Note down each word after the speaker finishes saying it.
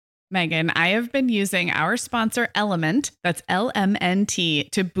Megan, I have been using our sponsor Element, that's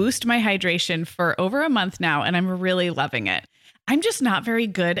LMNT, to boost my hydration for over a month now, and I'm really loving it. I'm just not very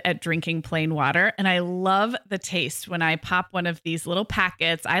good at drinking plain water, and I love the taste when I pop one of these little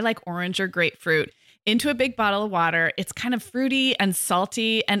packets. I like orange or grapefruit into a big bottle of water. It's kind of fruity and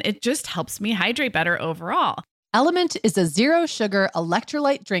salty, and it just helps me hydrate better overall. Element is a zero-sugar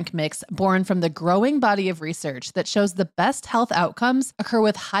electrolyte drink mix born from the growing body of research that shows the best health outcomes occur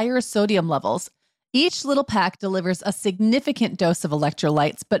with higher sodium levels. Each little pack delivers a significant dose of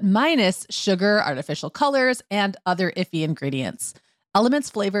electrolytes, but minus sugar, artificial colors, and other iffy ingredients. Element's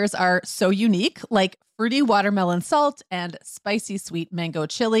flavors are so unique, like fruity watermelon salt and spicy sweet mango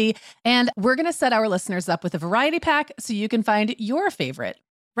chili. And we're going to set our listeners up with a variety pack so you can find your favorite.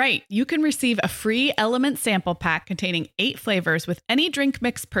 Right. You can receive a free Element sample pack containing 8 flavors with any drink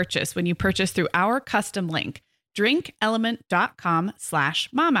mix purchase when you purchase through our custom link,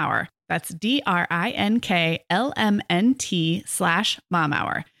 drinkelement.com/momhour. That's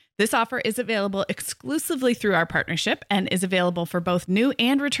DRINKLMNT/momhour. This offer is available exclusively through our partnership and is available for both new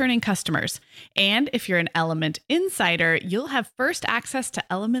and returning customers. And if you're an Element insider, you'll have first access to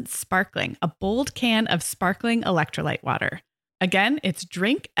Element Sparkling, a bold can of sparkling electrolyte water. Again, it's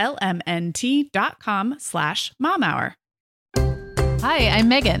drinklmnt.com/momhour. Hi, I'm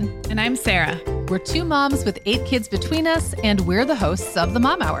Megan. And I'm Sarah. We're 2 moms with 8 kids between us, and we're the hosts of the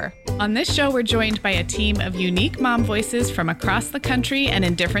Mom Hour. On this show, we're joined by a team of unique mom voices from across the country and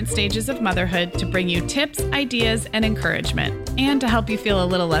in different stages of motherhood to bring you tips, ideas, and encouragement, and to help you feel a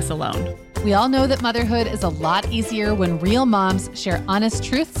little less alone. We all know that motherhood is a lot easier when real moms share honest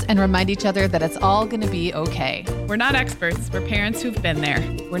truths and remind each other that it's all going to be okay. We're not experts. We're parents who've been there.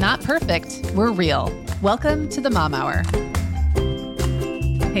 We're not perfect. We're real. Welcome to the Mom Hour.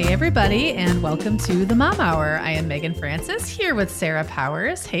 Hey, everybody, and welcome to the Mom Hour. I am Megan Francis here with Sarah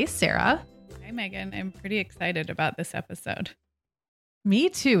Powers. Hey, Sarah. Hi, Megan. I'm pretty excited about this episode. Me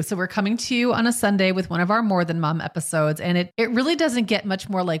too. So we're coming to you on a Sunday with one of our More Than Mom episodes, and it really doesn't get much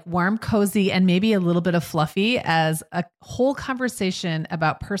more like warm, cozy, and maybe a little bit of fluffy as a whole conversation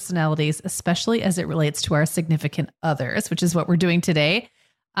about personalities, especially as it relates to our significant others, which is what we're doing today.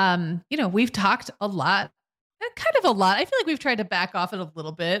 We've talked a lot. I feel like we've tried to back off it a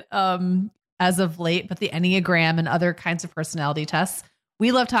little bit as of late, but the Enneagram and other kinds of personality tests,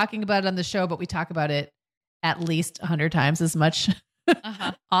 we love talking about it on the show, but we talk about it at least 100 times as much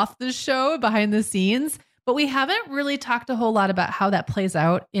off the show, behind the scenes. But we haven't really talked a whole lot about how that plays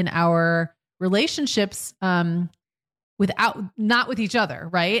out in our relationships not with each other,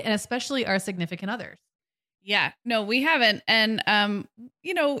 right? And especially our significant others. Yeah, no, we haven't. And,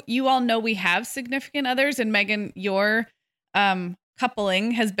 you all know we have significant others. And Megan, your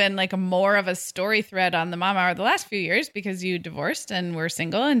coupling has been like more of a story thread on the Mom Hour the last few years because you divorced and were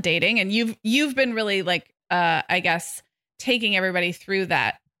single and dating. And you've been really like, taking everybody through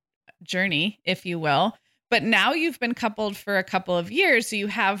that journey, if you will. But now you've been coupled for a couple of years. So you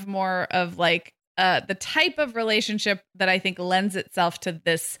have more of like the type of relationship that I think lends itself to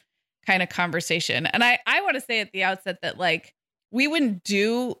this kind of conversation. And I want to say at the outset that like we wouldn't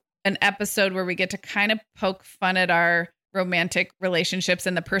do an episode where we get to kind of poke fun at our romantic relationships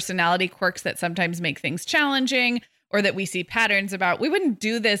and the personality quirks that sometimes make things challenging or that we see patterns about. We wouldn't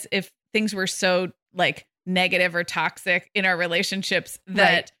do this if things were so like negative or toxic in our relationships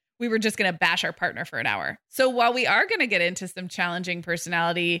that we were just going to bash our partner for an hour. So while we are going to get into some challenging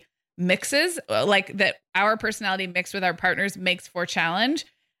personality mixes, like that our personality mixed with our partners makes for challenge,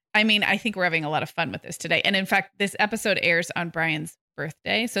 I mean, I think we're having a lot of fun with this today. And in fact, this episode airs on Brian's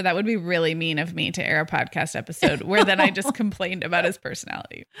birthday. So that would be really mean of me to air a podcast episode where then I just complained about his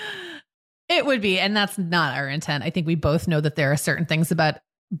personality. It would be. And that's not our intent. I think we both know that there are certain things about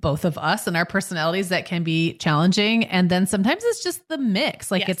both of us and our personalities that can be challenging. And then sometimes it's just the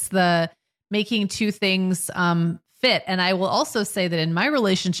mix. Like it's the making two things fit. And I will also say that in my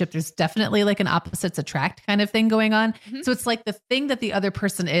relationship, there's definitely like an opposites attract kind of thing going on. Mm-hmm. So it's like the thing that the other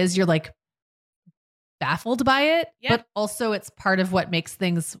person is, you're like baffled by it, but also it's part of what makes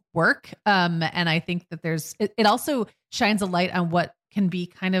things work. And I think that it also shines a light on what can be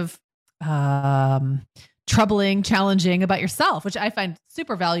kind of troubling, challenging about yourself, which I find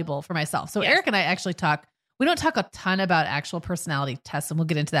super valuable for myself. So Eric and I actually we don't talk a ton about actual personality tests, and we'll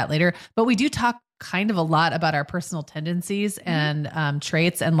get into that later, but we do talk kind of a lot about our personal tendencies and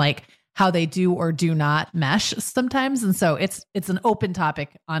traits and like how they do or do not mesh sometimes. And so it's an open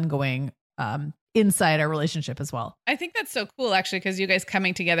topic ongoing inside our relationship as well. I think that's so cool actually, because you guys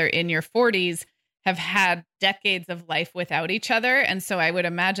coming together in your 40s have had decades of life without each other. And so I would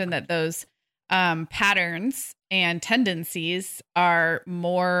imagine that those patterns and tendencies are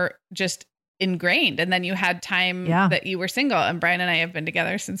more just ingrained. And then you had time that you were single, and Brian and I have been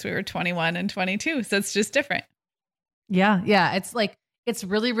together since we were 21 and 22. So it's just different. Yeah. Yeah. It's like, it's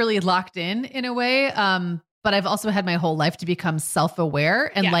really, really locked in a way. But I've also had my whole life to become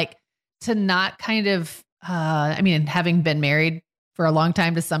self-aware and like to not kind of, having been married for a long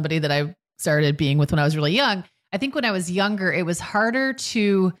time to somebody that I started being with when I was really young, I think when I was younger, it was harder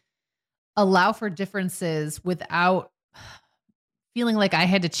to allow for differences without feeling like I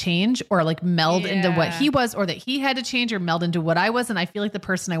had to change or like meld into what he was, or that he had to change or meld into what I was. And I feel like the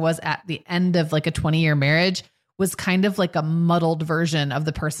person I was at the end of like a 20-year marriage was kind of like a muddled version of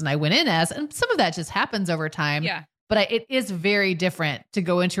the person I went in as. And some of that just happens over time. Yeah. But it is very different to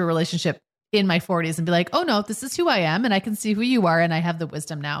go into a relationship in my 40s and be like, oh no, this is who I am. And I can see who you are. And I have the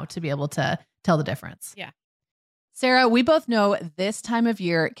wisdom now to be able to tell the difference. Yeah. Sarah, we both know this time of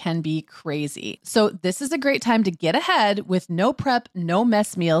year can be crazy. So this is a great time to get ahead with no prep, no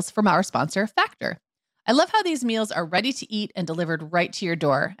mess meals from our sponsor, Factor. I love how these meals are ready to eat and delivered right to your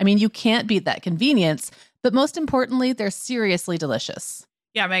door. I mean, you can't beat that convenience, but most importantly, they're seriously delicious.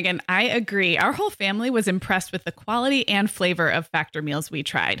 Yeah, Megan, I agree. Our whole family was impressed with the quality and flavor of Factor meals we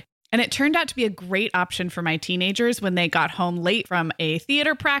tried. And it turned out to be a great option for my teenagers when they got home late from a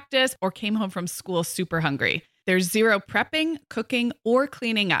theater practice or came home from school super hungry. There's zero prepping, cooking, or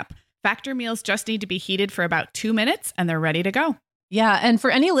cleaning up. Factor meals just need to be heated for about 2 minutes and they're ready to go. Yeah, and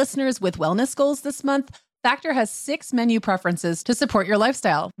for any listeners with wellness goals this month, Factor has 6 menu preferences to support your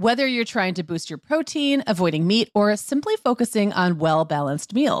lifestyle. Whether you're trying to boost your protein, avoiding meat, or simply focusing on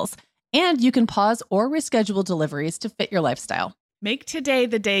well-balanced meals. And you can pause or reschedule deliveries to fit your lifestyle. Make today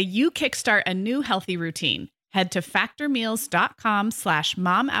the day you kickstart a new healthy routine. Head to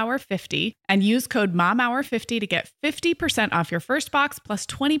factormeals.com/momhour50 and use code momhour50 to get 50% off your first box plus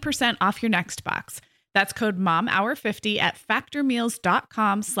 20% off your next box. That's code momhour50 at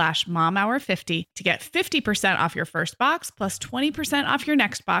factormeals.com/momhour50 to get 50% off your first box plus 20% off your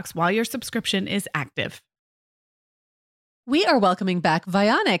next box while your subscription is active. We are welcoming back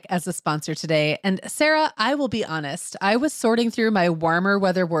Vionic as a sponsor today. And Sarah, I will be honest, I was sorting through my warmer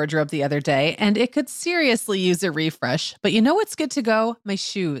weather wardrobe the other day, and it could seriously use a refresh. But you know what's good to go? My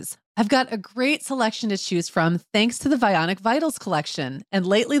shoes. I've got a great selection to choose from thanks to the Vionic Vitals collection. And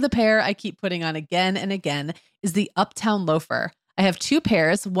lately, the pair I keep putting on again and again is the Uptown Loafer. I have 2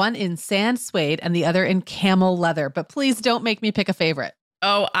 pairs, one in sand suede and the other in camel leather. But please don't make me pick a favorite.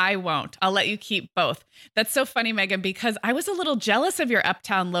 Oh, I won't. I'll let you keep both. That's so funny, Megan, because I was a little jealous of your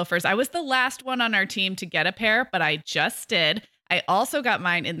Uptown loafers. I was the last one on our team to get a pair, but I just did. I also got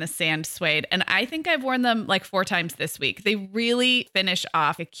mine in the sand suede, and I think I've worn them like 4 times this week. They really finish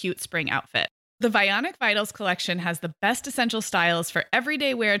off a cute spring outfit. The Vionic Vitals collection has the best essential styles for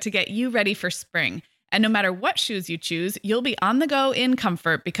everyday wear to get you ready for spring. And no matter what shoes you choose, you'll be on the go in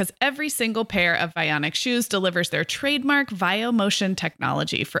comfort because every single pair of Vionic shoes delivers their trademark VioMotion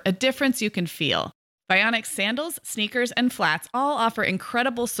technology for a difference you can feel. Vionic sandals, sneakers, and flats all offer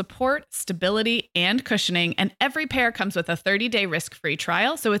incredible support, stability, and cushioning, and every pair comes with a 30-day risk-free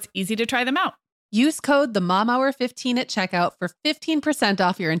trial, so it's easy to try them out. Use code TheMomHour15 at checkout for 15%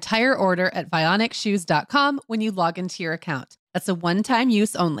 off your entire order at VionicShoes.com when you log into your account. That's a one-time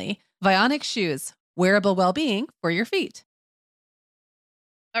use only. Vionic Shoes. Wearable well-being for your feet.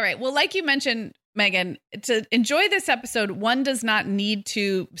 All right. Well, like you mentioned, Megan, to enjoy this episode, one does not need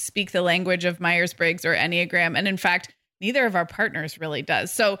to speak the language of Myers-Briggs or Enneagram. And in fact, neither of our partners really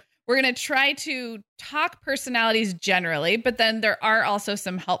does. So we're going to try to talk personalities generally, but then there are also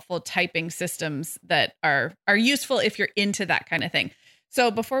some helpful typing systems that are useful if you're into that kind of thing. So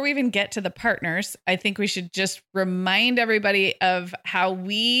before we even get to the partners, I think we should just remind everybody of how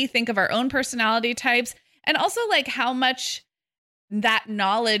we think of our own personality types and also like how much that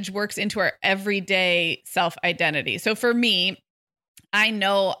knowledge works into our everyday self-identity. So for me, I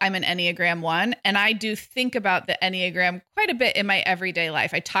know I'm an Enneagram 1, and I do think about the Enneagram quite a bit in my everyday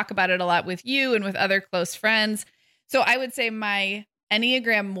life. I talk about it a lot with you and with other close friends. So I would say my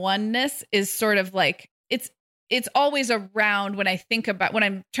Enneagram 1-ness is sort of like, it's always around when I think about when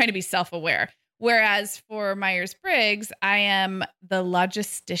I'm trying to be self-aware. Whereas for Myers-Briggs, I am the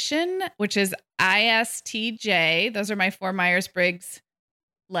logistician, which is ISTJ. Those are my 4 Myers-Briggs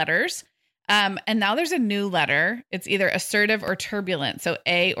letters. And now there's a new letter. It's either assertive or turbulent. So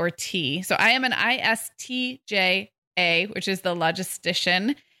A or T. So I am an ISTJA, which is the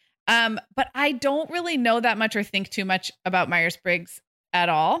logistician. But I don't really know that much or think too much about Myers-Briggs at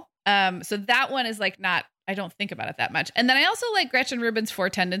all. So that one is like I don't think about it that much. And then I also like Gretchen Rubin's 4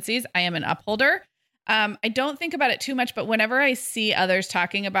 tendencies. I am an upholder. I don't think about it too much, but whenever I see others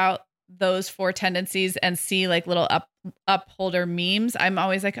talking about those 4 tendencies and see like little upholder memes, I'm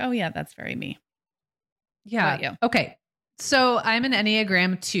always like, oh yeah, that's very me. Yeah. Okay. So I'm an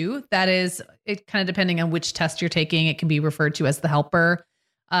Enneagram 2. That is, it kind of depending on which test you're taking, it can be referred to as the helper.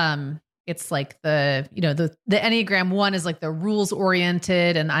 It's like the Enneagram 1 is like the rules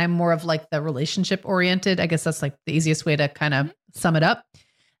oriented, and I'm more of like the relationship oriented. I guess that's like the easiest way to kind of sum it up.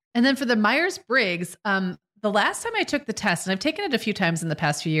 And then for the Myers-Briggs, the last time I took the test, and I've taken it a few times in the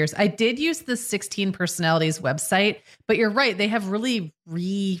past few years, I did use the 16 Personalities website, but you're right. They have really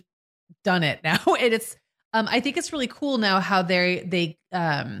redone it now. And it's, I think it's really cool now how they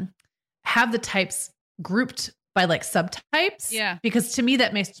have the types grouped by like subtypes. Yeah. Because to me,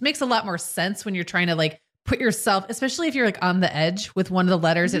 that makes a lot more sense when you're trying to like put yourself, especially if you're like on the edge with one of the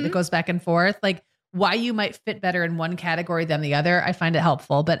letters that goes back and forth, like why you might fit better in one category than the other. I find it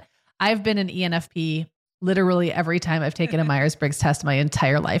helpful, but I've been an ENFP literally every time I've taken a Myers-Briggs test my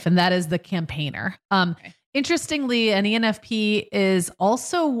entire life. And that is the campaigner. Okay. Interestingly, an ENFP is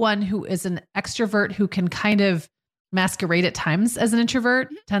also one who is an extrovert who can kind of masquerade at times as an introvert,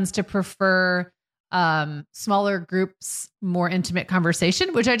 tends to prefer smaller groups, more intimate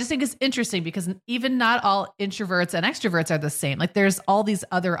conversation, which I just think is interesting because even not all introverts and extroverts are the same. Like there's all these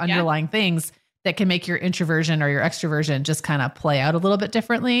other underlying things that can make your introversion or your extroversion just kind of play out a little bit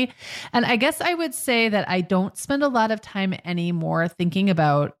differently. And I guess I would say that I don't spend a lot of time anymore thinking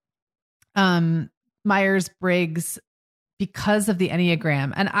about Myers-Briggs because of the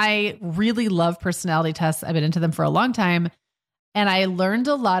Enneagram. And I really love personality tests. I've been into them for a long time. And I learned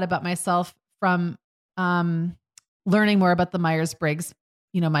a lot about myself from learning more about the Myers-Briggs,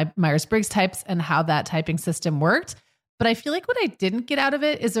 my Myers-Briggs types and how that typing system worked. But I feel like what I didn't get out of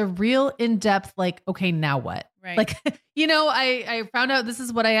it is a real in-depth, like, okay, now what? Right. Like, I found out this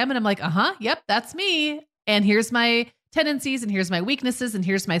is what I am. And I'm like, yep, that's me. And here's my tendencies and here's my weaknesses and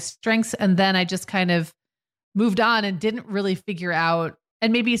here's my strengths. And then I just kind of moved on and didn't really figure out,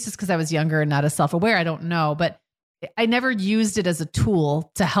 and maybe it's just because I was younger and not as self-aware, I don't know, but I never used it as a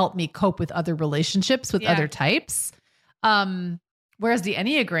tool to help me cope with other relationships with other types. Whereas the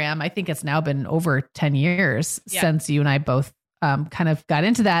Enneagram, I think it's now been over 10 years since you and I both kind of got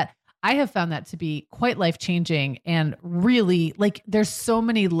into that. I have found that to be quite life-changing and really like there's so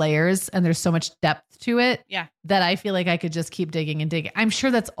many layers and there's so much depth to it that I feel like I could just keep digging and digging. I'm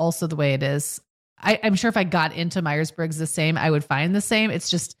sure that's also the way it is. I'm sure if I got into Myers-Briggs the same, I would find the same. It's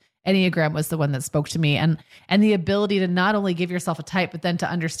just Enneagram was the one that spoke to me and the ability to not only give yourself a type, but then to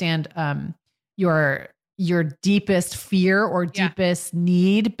understand your deepest fear or deepest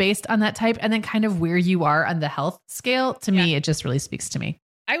need based on that type. And then kind of where you are on the health scale. To me, it just really speaks to me.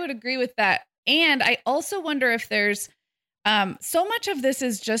 I would agree with that. And I also wonder if there's so much of this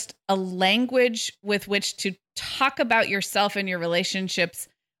is just a language with which to talk about yourself and your relationships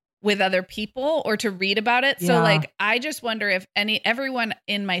with other people or to read about it. So like, I just wonder if everyone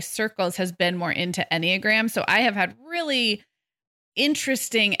in my circles has been more into Enneagram. So I have had really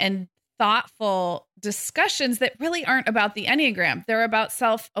interesting and thoughtful discussions that really aren't about the Enneagram. They're about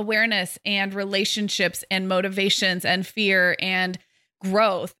self-awareness and relationships and motivations and fear and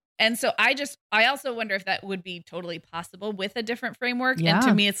growth. And so I also wonder if that would be totally possible with a different framework. Yeah. And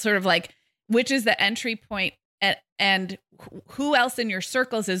to me, it's sort of like, which is the entry point and who else in your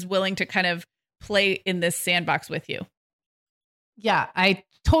circles is willing to kind of play in this sandbox with you? Yeah, I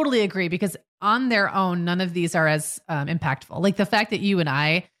totally agree because on their own, none of these are as impactful. Like the fact that you and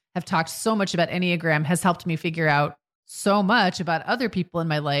I have talked so much about Enneagram has helped me figure out so much about other people in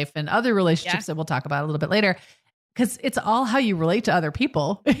my life and other relationships that we'll talk about a little bit later. Because it's all how you relate to other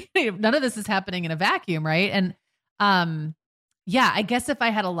people. None of this is happening in a vacuum, right? And I guess if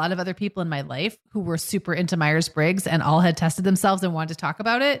I had a lot of other people in my life who were super into Myers-Briggs and all had tested themselves and wanted to talk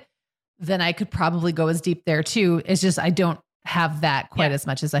about it, then I could probably go as deep there too. It's just I don't have that quite as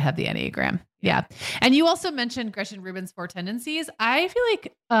much as I have the Enneagram. Yeah. And you also mentioned Gretchen Rubin's 4 tendencies. I feel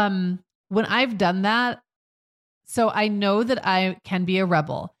like when I've done that, so I know that I can be a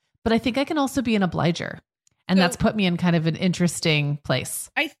rebel, but I think I can also be an obliger. And that's put me in kind of an interesting place.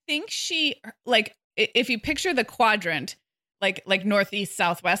 I think if you picture the quadrant, like northeast,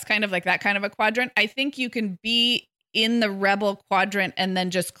 southwest, kind of like that kind of a quadrant, I think you can be in the rebel quadrant and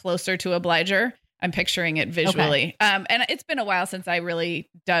then just closer to obliger. I'm picturing it visually. Okay. And it's been a while since I really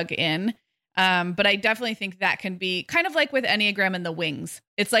dug in. But I definitely think that can be kind of like with Enneagram and the wings.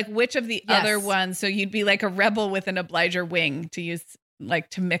 It's like which of the other ones. So you'd be like a rebel with an obliger wing to use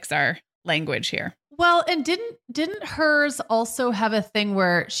to mix our language here. Well, and didn't hers also have a thing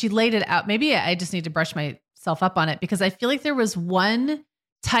where she laid it out? Maybe I just need to brush myself up on it because I feel like there was one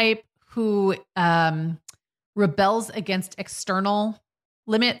type who rebels against external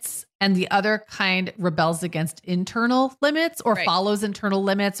limits and the other kind rebels against internal limits or follows internal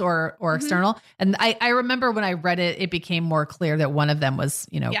limits or external. And I remember when I read it, it became more clear that one of them was,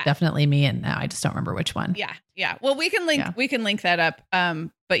 definitely me. And now I just don't remember which one. Yeah. Yeah. Well, we can link that up.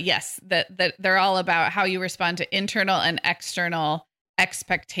 But yes, that they're all about how you respond to internal and external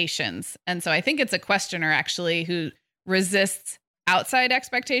expectations. And so I think it's a questioner actually who resists outside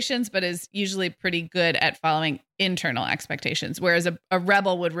expectations, but is usually pretty good at following internal expectations. Whereas a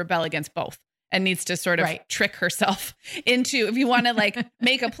rebel would rebel against both and needs to sort of trick herself into, if you want to like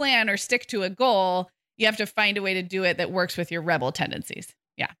make a plan or stick to a goal, you have to find a way to do it that works with your rebel tendencies.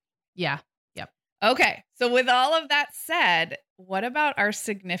 Yeah. Yeah. Yep. Okay. So with all of that said, what about our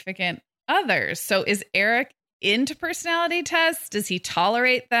significant others? So is Eric into personality tests? Does he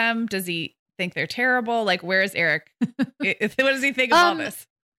tolerate them? Does he think they're terrible? Like, where is Eric? What does he think of all this?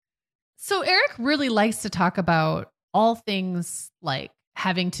 So Eric really likes to talk about all things like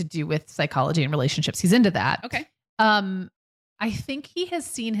having to do with psychology and relationships. He's into that. Okay. I think he has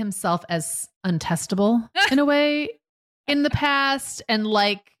seen himself as untestable in a way in the past. And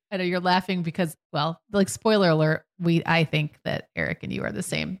like, I know you're laughing because, well, like spoiler alert, I think that Eric and you are the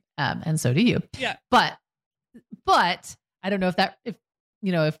same. And so do you. Yeah. But I don't know if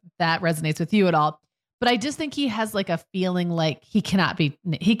that resonates with you at all, but I just think he has like a feeling like he can't be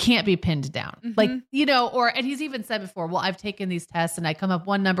pinned down. Mm-hmm. Like, and he's even said before, well, I've taken these tests and I come up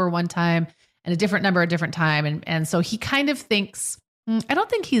one number one time and a different number a different time. And so he kind of thinks, I don't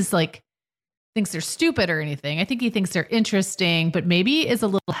think he's like, thinks they're stupid or anything. I think he thinks they're interesting, but maybe is a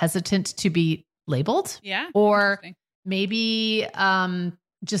little hesitant to be labeled. Yeah. Or maybe,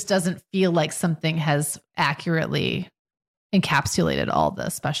 just doesn't feel like something has accurately encapsulated all the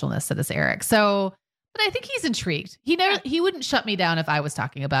specialness that is Eric. So, but I think he's intrigued. He wouldn't shut me down if I was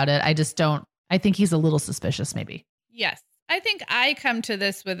talking about it. I think he's a little suspicious maybe. Yes. I think I come to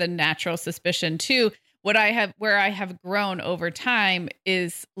this with a natural suspicion too. Where I have grown over time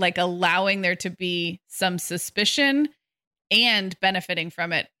is like allowing there to be some suspicion and benefiting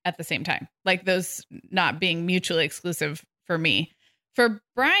from it at the same time. Like those not being mutually exclusive for me. For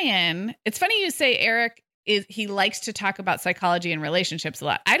Brian, it's funny you say Eric he likes to talk about psychology and relationships a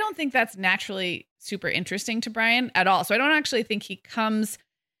lot. I don't think that's naturally super interesting to Brian at all. So I don't actually think he comes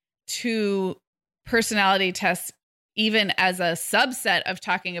to personality tests even as a subset of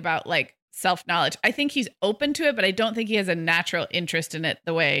talking about like self-knowledge. I think he's open to it, but I don't think he has a natural interest in it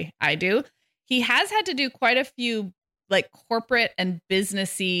the way I do. He has had to do quite a few like corporate and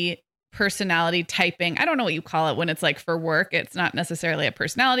businessy personality typing. I don't know what you call it when it's like for work. It's not necessarily a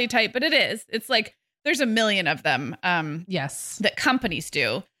personality type, but it is. It's like there's a million of them. Yes, that companies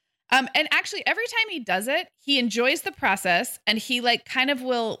do. And actually, every time he does it, he enjoys the process, and he like kind of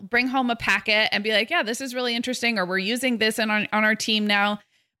will bring home a packet and be like, "Yeah, this is really interesting," or "We're using this on our team now."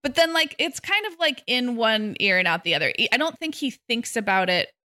 But then, like, it's kind of like in one ear and out the other. I don't think he thinks about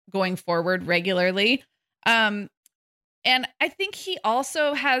it going forward regularly. And I think he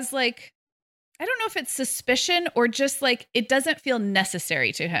also has like, I don't know if it's suspicion or just like, it doesn't feel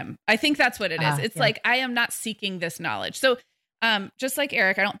necessary to him. I think that's what it is. It's like, I am not seeking this knowledge. So just like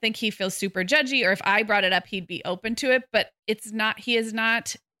Eric, I don't think he feels super judgy, or if I brought it up, he'd be open to it, but he is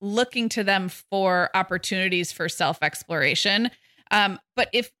not looking to them for opportunities for self-exploration. But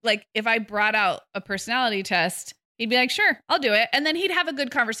if I brought out a personality test, he'd be like, sure, I'll do it. And then he'd have a good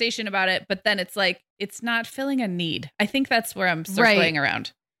conversation about it. But then it's like, it's not filling a need. I think that's where I'm circling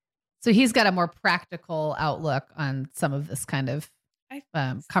around. So he's got a more practical outlook on some of this kind of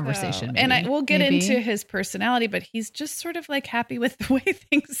conversation. So. And we'll get into his personality, but he's just sort of like happy with the way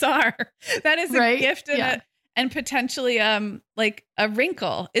things are. That is a gift and potentially like a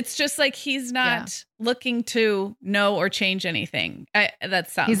wrinkle. It's just like he's not looking to know or change anything.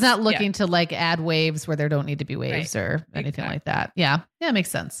 He's not looking to like add waves where there don't need to be waves or anything like that. Yeah. Yeah, it makes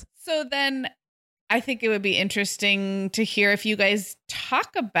sense. So then I think it would be interesting to hear if you guys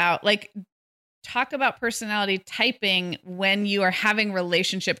talk about personality typing when you are having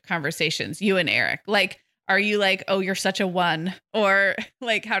relationship conversations, you and Eric. Like, are you like, oh, you're such a one? Or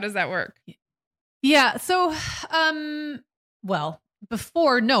like, how does that work? Yeah. So, well,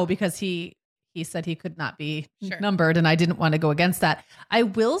 before, no, because he said he could not be numbered and I didn't want to go against that. I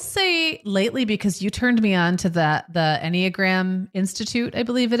will say lately, because you turned me on to the Enneagram Institute, I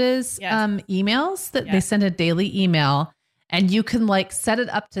believe it is, emails that they send a daily email, and you can like set it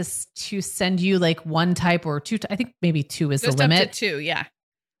up to send you like one type or two. I think maybe two is the limit. Up to two. Yeah.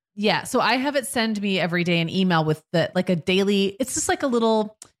 Yeah. So I have it send me every day an email with like a daily, it's just like a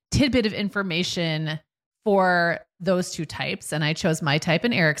little tidbit of information for those two types. And I chose my type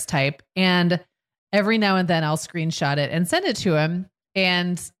and Eric's type. And every now and then I'll screenshot it and send it to him.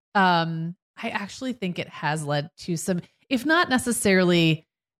 And I actually think it has led to some, if not necessarily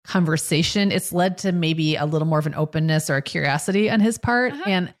conversation, it's led to maybe a little more of an openness or a curiosity on his part.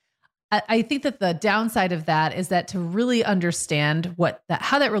 And I think that the downside of that is that to really understand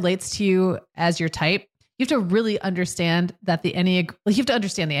how that relates to you as your type, you have to really understand that you have to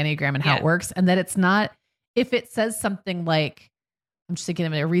understand the Enneagram and how it works, and that it's not, if it says something like, I'm just thinking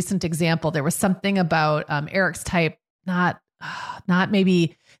of a recent example, there was something about Eric's type, not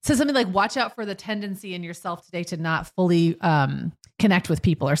maybe, says something like, watch out for the tendency in yourself today to not fully connect with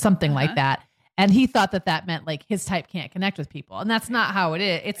people or something like that. And he thought that meant like his type can't connect with people. And that's not how it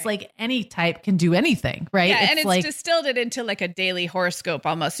is. It's like any type can do anything, right? Yeah, and it's like, distilled it into like a daily horoscope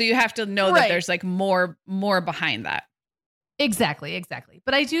almost. So you have to know that there's like more behind that. Exactly.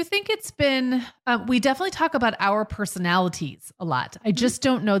 But I do think it's been, we definitely talk about our personalities a lot. I just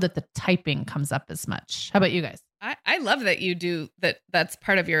don't know that the typing comes up as much. How about you guys? I love that you do that. That's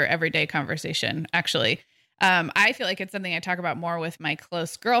part of your everyday conversation, actually. I feel like it's something I talk about more with my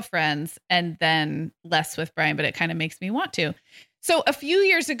close girlfriends and then less with Brian, but it kind of makes me want to. So a few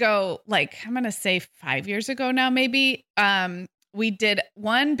years ago, like I'm going to say 5 years ago now, maybe, we did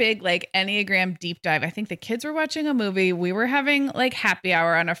one big like Enneagram deep dive. I think the kids were watching a movie. We were having like happy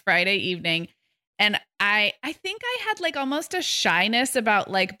hour on a Friday evening. And I think I had like almost a shyness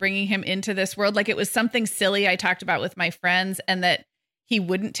about like bringing him into this world. Like it was something silly I talked about with my friends and that he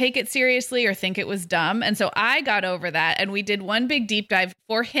wouldn't take it seriously or think it was dumb. And so I got over that. And we did one big deep dive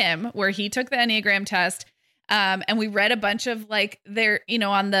for him where he took the Enneagram test. And we read a bunch of like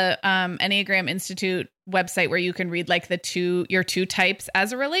on the Enneagram Institute website where you can read like your two types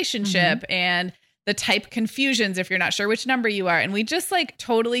as a relationship and the type confusions if you're not sure which number you are. And we just like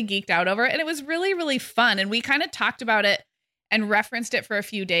totally geeked out over it. And it was really, really fun. And we kind of talked about it and referenced it for a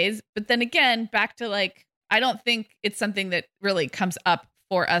few days. But then again, back to like, I don't think it's something that really comes up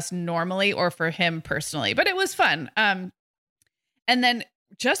for us normally or for him personally, but it was fun. And then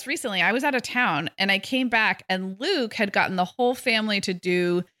just recently I was out of town and I came back and Luke had gotten the whole family to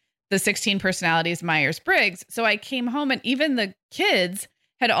do the 16 personalities Myers-Briggs. So I came home and even the kids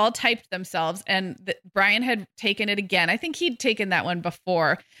had all typed themselves and Brian had taken it again. I think he'd taken that one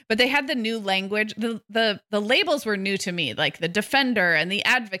before, but they had the new language. The labels were new to me, like the defender and the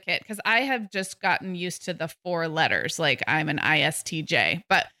advocate, because I have just gotten used to the 4 letters. Like I'm an ISTJ,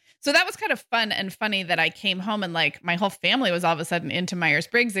 but so that was kind of fun and funny that I came home and like my whole family was all of a sudden into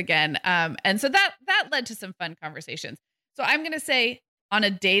Myers-Briggs again. And so that led to some fun conversations. So I'm going to say on a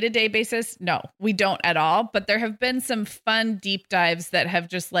day-to-day basis, no, we don't at all. But there have been some fun deep dives that have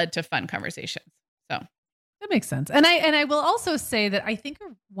just led to fun conversations. So that makes sense. And I will also say that I think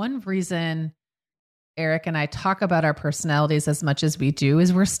one reason Eric and I talk about our personalities as much as we do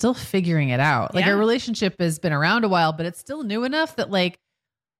is we're still figuring it out. Like our relationship has been around a while, but it's still new enough that like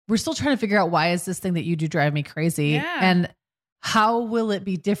we're still trying to figure out, why is this thing that you do drive me crazy? Yeah. And how will it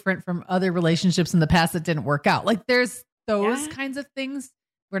be different from other relationships in the past that didn't work out? Like there's those kinds of things.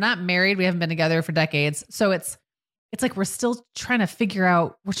 We're not married. We haven't been together for decades. So it's like, we're still trying to figure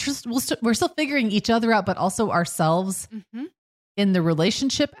out, we're still figuring each other out, but also ourselves in the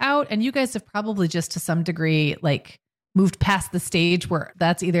relationship out. And you guys have probably just to some degree, like moved past the stage where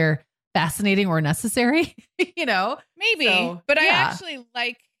that's either fascinating or necessary, maybe, so, but I actually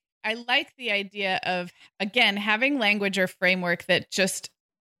I like the idea of, again, having language or framework that just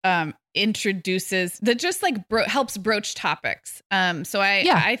introduces, that just like helps broach topics. So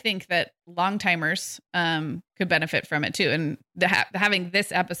I think that long timers could benefit from it too. And having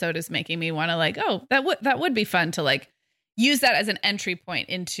this episode is making me want to like, oh, that would be fun to like use that as an entry point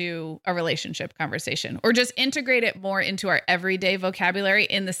into a relationship conversation, or just integrate it more into our everyday vocabulary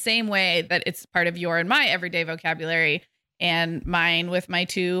in the same way that it's part of your and my everyday vocabulary and mine with my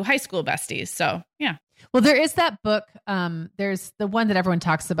 2 high school besties. So, yeah. Well, there is that book. There's the one that everyone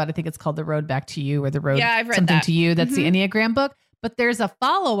talks about. I think it's called The Road Back to You, or The Road I've read something that. to You. That's the Enneagram book. But there's a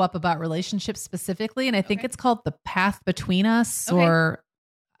follow-up about relationships specifically. And I think it's called The Path Between Us, or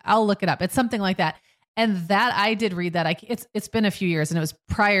I'll look it up. It's something like that. And that I did read that. It's been a few years and it was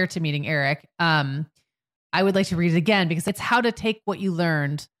prior to meeting Eric. I would like to read it again because it's how to take what you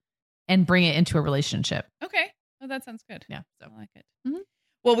learned and bring it into a relationship. Okay. Well, that sounds good. Yeah. So I like it.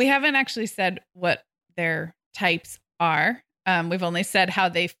 Well, we haven't actually said what their types are. We've only said how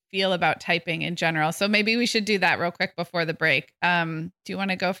they feel about typing in general. So maybe we should do that real quick before the break. Do you want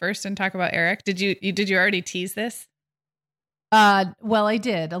to go first and talk about Eric? Did you already tease this? Well, I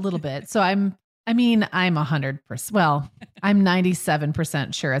did a little bit. So I'm 100%. Well, I'm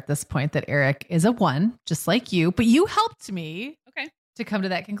 97% sure at this point that Eric is a 1, just like you, but you helped me to come to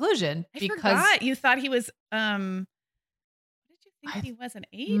that conclusion. I forgot. You thought he was, what did you think he was an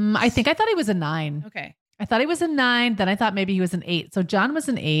 8? I think I thought he was a 9. Okay. I thought he was a 9. Then I thought maybe he was an 8. So John was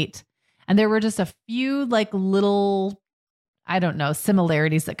an 8. And there were just a few like little, I don't know,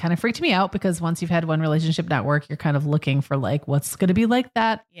 similarities that kind of freaked me out because once you've had one relationship not work, you're kind of looking for like, what's going to be like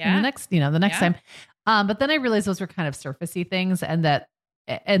that in the next, the next time. But then I realized those were kind of surfacey things and that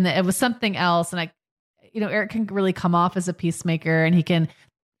it was something else. And Eric can really come off as a peacemaker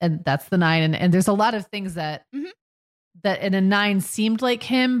and that's the 9. And there's a lot of things that, that in a 9 seemed like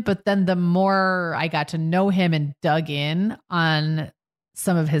him, but then the more I got to know him and dug in on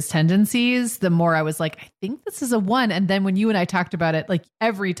some of his tendencies, the more I was like, I think this is a 1. And then when you and I talked about it, like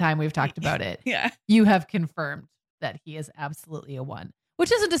every time we've talked about it, you have confirmed that he is absolutely a 1,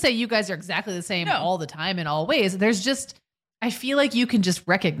 which isn't to say you guys are exactly the same all the time in all ways. There's just, I feel like you can just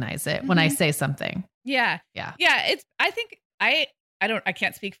recognize it when I say something. Yeah. I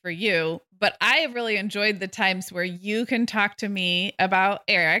can't speak for you, but I have really enjoyed the times where you can talk to me about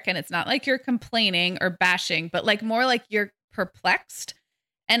Eric and it's not like you're complaining or bashing, but like more like you're perplexed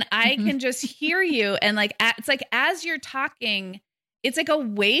and I can just hear you. And like, it's like, as you're talking, it's like a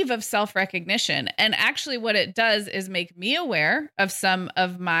wave of self-recognition. And actually what it does is make me aware of some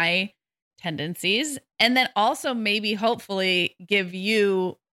of my tendencies. And then also maybe hopefully give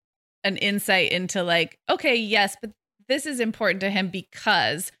you an insight into like, okay, yes, but this is important to him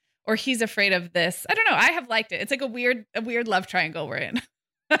because, or he's afraid of this. I don't know. I have liked it. It's like a weird love triangle we're in.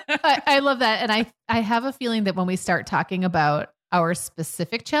 I love that. And I have a feeling that when we start talking about our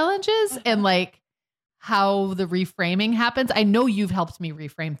specific challenges and like how the reframing happens, I know you've helped me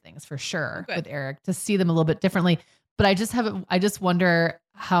reframe things for sure with Eric to see them a little bit differently. But I just wonder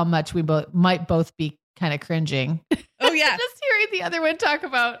how much we might both be kind of cringing. Oh yeah. Just hearing the other one talk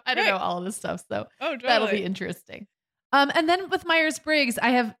about, I don't know, all of this stuff. So that'll be interesting. And then with Myers-Briggs,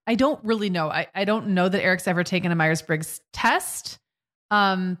 I don't really know. I don't know that Eric's ever taken a Myers-Briggs test.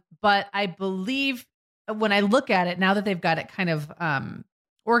 But I believe when I look at it now that they've got it kind of,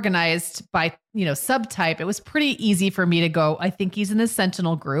 organized by, subtype, it was pretty easy for me to go, I think he's in the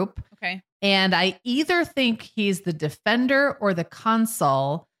Sentinel group. Okay. And I either think he's the defender or the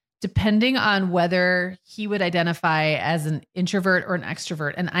consul, depending on whether he would identify as an introvert or an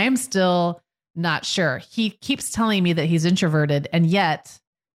extrovert. And I am still not sure. He keeps telling me that he's introverted, and yet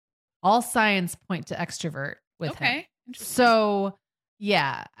all signs point to extrovert with him. So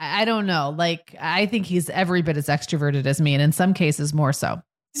yeah, I don't know. Like, I think he's every bit as extroverted as me, and in some cases more so.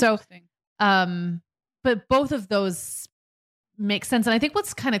 So, but both of those make sense. And I think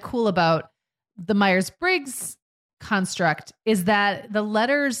what's kind of cool about the Myers-Briggs construct is that the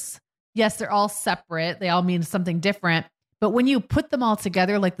letters, yes, they're all separate. They all mean something different. But when you put them all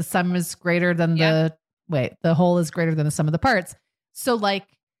together, like the sum is greater than the whole is greater than the sum of the parts. So like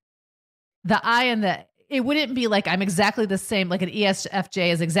the I and it wouldn't be like I'm exactly the same. Like an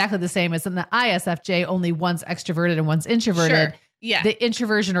ESFJ is exactly the same as in the ISFJ, only one's extroverted and one's introverted. Sure. Yeah. The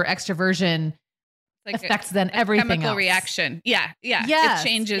introversion or extroversion affects then everything chemical else. Reaction. Yeah. Yeah. Yes, it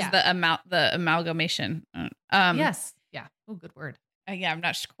changes the amalgamation. Yes. Yeah. Oh, good word. Yeah, I'm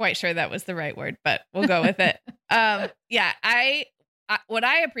not quite sure that was the right word, but we'll go with it. What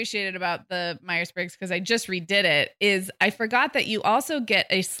I appreciated about the Myers-Briggs, because I just redid it, is I forgot that you also get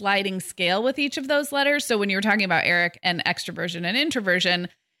a sliding scale with each of those letters. So when you were talking about Eric and extroversion and introversion,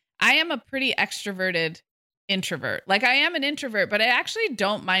 I am a pretty extroverted introvert. Like I am an introvert, but I actually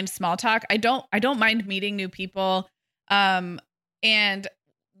don't mind small talk. I don't mind meeting new people. And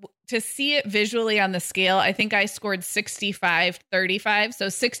to see it visually on the scale, I think I scored 65-35. So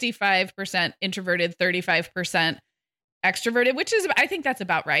 65% introverted, 35% extroverted, which is, I think that's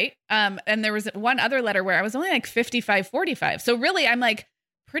about right. And there was one other letter where I was only like 55-45. So really I'm like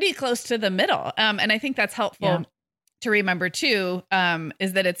pretty close to the middle. And I think that's helpful to remember too,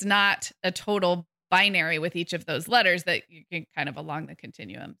 is that it's not a total binary with each of those letters, that you can kind of along the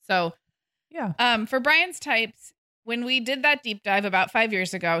continuum. So for Brian's types, when we did that deep dive about 5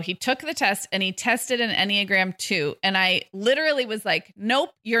 years ago, he took the test and he tested an Enneagram 2. And I literally was like, nope,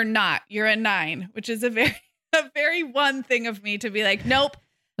 you're not. You're a 9, which is a very one thing of me to be like, nope,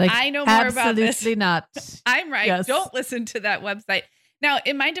 like, I know more about this. Absolutely not. I'm right. Yes. Don't listen to that website. Now,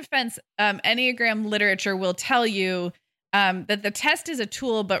 in my defense, Enneagram literature will tell you that the test is a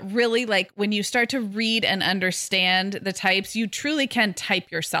tool, but really like when you start to read and understand the types, you truly can type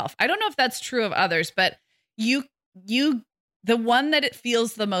yourself. I don't know if that's true of others, but the one that it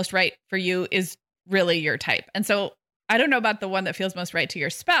feels the most right for you is really your type. And so I don't know about the one that feels most right to your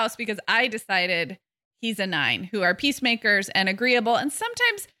spouse, because I decided he's a 9, who are peacemakers and agreeable and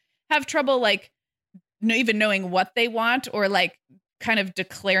sometimes have trouble like even knowing what they want or like kind of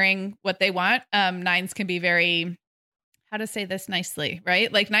declaring what they want. 9s can be very how to say this nicely,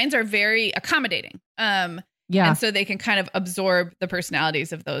 right? Like 9s are very accommodating. Yeah. And so they can kind of absorb the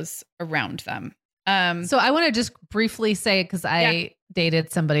personalities of those around them. So I want to just briefly say, because I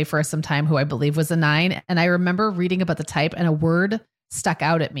dated somebody for some time who I believe was a 9. And I remember reading about the type and a word stuck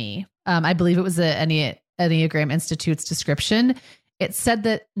out at me. I believe it was a Enneagram Institute's description. It said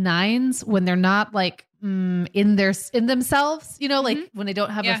that 9s, when they're not like in themselves, you know, like when they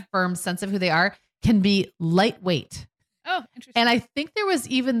don't have a firm sense of who they are, can be lightweight. Oh, interesting. And I think there was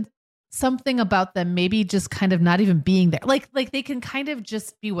even something about them maybe just kind of not even being there. Like they can kind of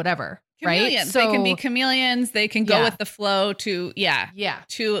just be whatever, chameleons. right? So they can be chameleons. They can go with the flow to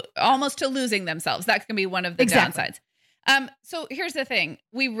almost to losing themselves. That can be one of the downsides. So here's the thing.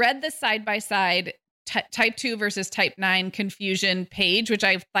 We read the side-by-side type 2 versus type 9 confusion page, which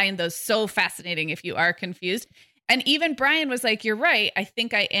I find those so fascinating if you are confused. And even Brian was like, you're right. I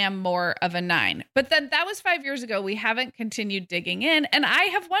think I am more of a 9. But then that was 5 years ago. We haven't continued digging in. And I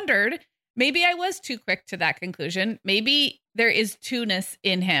have wondered, maybe I was too quick to that conclusion. Maybe there is 2-ness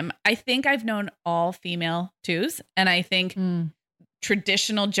in him. I think I've known all female 2s. And I think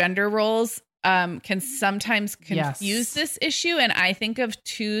traditional gender roles can sometimes confuse this issue. And I think of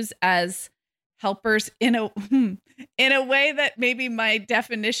 2s as helpers in a way that maybe my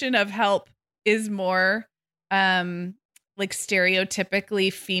definition of help is more like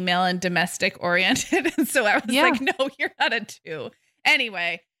stereotypically female and domestic oriented. And so I was like, no, you're not a 2.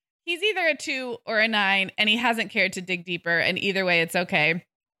 Anyway, he's either a 2 or a 9, and he hasn't cared to dig deeper. And either way, it's okay.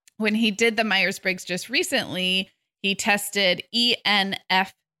 When he did the Myers-Briggs just recently, he tested ENFJ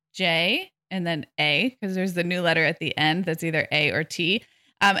and then A, because there's the new letter at the end that's either A or T.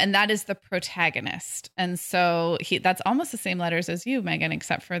 And that is the protagonist. And so that's almost the same letters as you, Megan,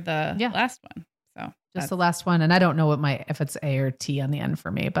 except for the last one. So just the last one. And I don't know if it's A or T on the end for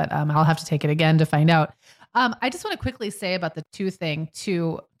me, but I'll have to take it again to find out. I just want to quickly say about the 2 thing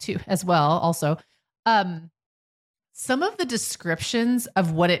too as well. Also, some of the descriptions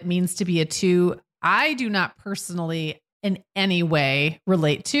of what it means to be a 2, I do not personally in any way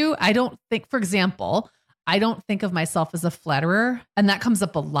relate to. I don't think, for example, I don't think of myself as a flatterer, and that comes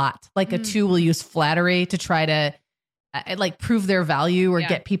up a lot. Like a 2 will use flattery to try to like prove their value or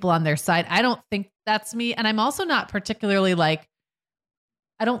get people on their side. I don't think that's me. And I'm also not particularly like,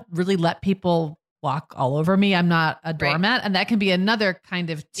 I don't really let people walk all over me. I'm not a doormat. Right. And that can be another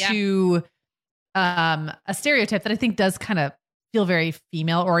kind of 2, a stereotype that I think does kind of feel very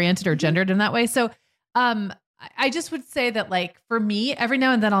female oriented or gendered in that way. So, I just would say that like for me, every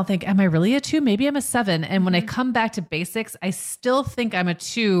now and then I'll think, am I really a 2? Maybe I'm a 7. And when I come back to basics, I still think I'm a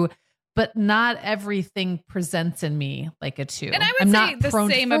 2, but not everything presents in me like a 2. And I would say the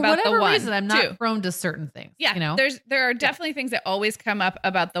same about the 1. Reason, I'm not prone to certain things. Yeah. You know? There are definitely things that always come up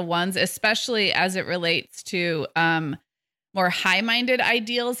about the 1s, especially as it relates to more high-minded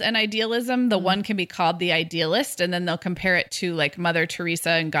ideals and idealism. The 1 can be called the idealist, and then they'll compare it to like Mother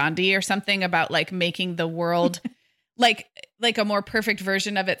Teresa and Gandhi or something about like making the world like a more perfect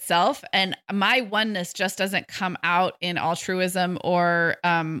version of itself. And my 1-ness just doesn't come out in altruism or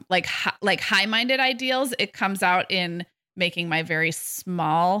like high-minded ideals. It comes out in making my very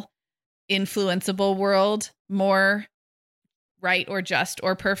small, influenceable world more right or just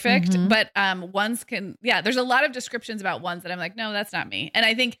or perfect. But 1s can, there's a lot of descriptions about 1s that I'm like, no, that's not me. And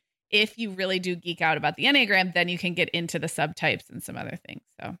I think if you really do geek out about the Enneagram, then you can get into the subtypes and some other things.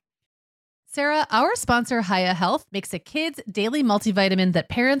 So Sarah, our sponsor, Hiya Health, makes a kid's daily multivitamin that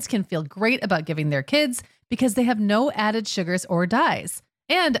parents can feel great about giving their kids because they have no added sugars or dyes.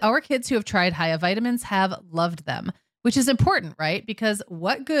 And our kids who have tried Hiya vitamins have loved them, which is important, right? Because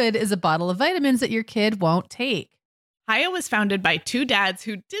what good is a bottle of vitamins that your kid won't take? Hiya was founded by 2 dads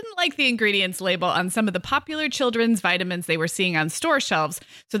who didn't like the ingredients label on some of the popular children's vitamins they were seeing on store shelves,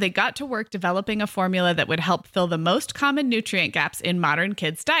 so they got to work developing a formula that would help fill the most common nutrient gaps in modern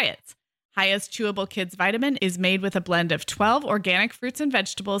kids' diets. Hiya's Chewable Kids Vitamin is made with a blend of 12 organic fruits and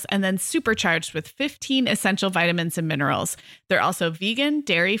vegetables and then supercharged with 15 essential vitamins and minerals. They're also vegan,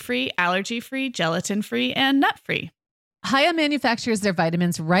 dairy-free, allergy-free, gelatin-free, and nut-free. Hiya manufactures their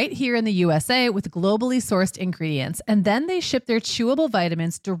vitamins right here in the USA with globally sourced ingredients, and then they ship their chewable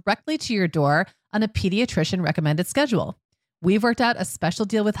vitamins directly to your door on a pediatrician recommended schedule. We've worked out a special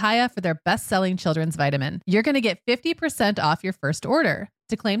deal with Hiya for their best-selling children's vitamin. You're going to get 50% off your first order.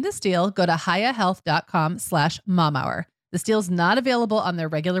 To claim this deal, go to hiyahealth.com/momhour. This deal is not available on their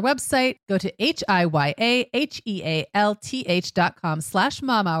regular website. Go to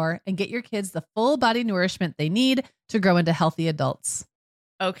hiyahealth.com/momhour and get your kids the full body nourishment they need to grow into healthy adults.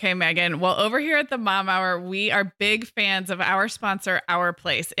 Okay, Megan. Well, over here at the Mom Hour, we are big fans of our sponsor, Our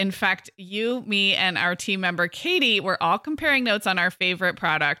Place. In fact, you, me, and our team member, Katie, were all comparing notes on our favorite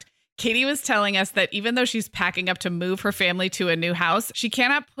product. Katie was telling us that even though she's packing up to move her family to a new house, she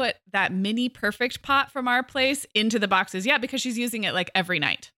cannot put that mini perfect pot from Our Place into the boxes yet because she's using it like every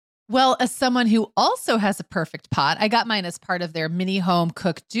night. Well, as someone who also has a perfect pot, I got mine as part of their mini home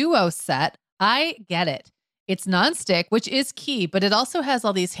cook duo set. I get it. It's nonstick, which is key, but it also has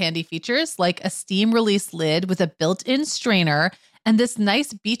all these handy features like a steam release lid with a built-in strainer and this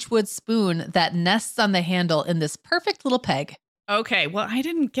nice beechwood spoon that nests on the handle in this perfect little peg. Okay, well, I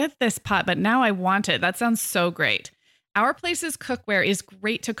didn't get this pot, but now I want it. That sounds so great. Our Place's cookware is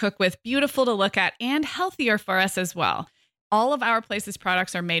great to cook with, beautiful to look at, and healthier for us as well. All of Our Place's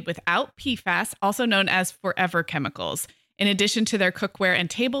products are made without PFAS, also known as forever chemicals. In addition to their cookware and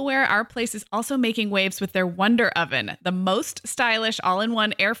tableware, Our Place is also making waves with their Wonder Oven, the most stylish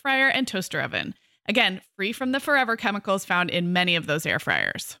all-in-one air fryer and toaster oven. Again, free from the forever chemicals found in many of those air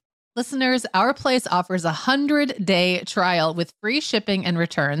fryers. Listeners, Our Place offers a 100-day trial with free shipping and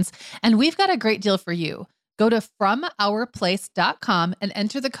returns, and we've got a great deal for you. Go to FromOurPlace.com and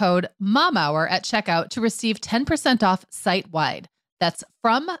enter the code MOMHOUR at checkout to receive 10% off site-wide. That's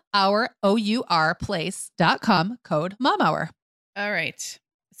FromOurPlace.com, code MOMHOUR. All right.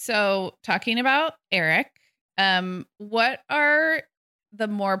 So talking about Eric, what are the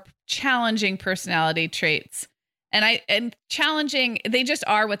more challenging personality traits? And challenging, they just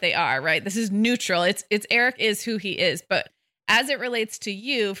are what they are, right? This is neutral. It's Eric is who he is. But as it relates to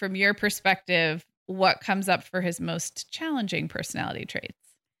you, from your perspective, what comes up for his most challenging personality traits?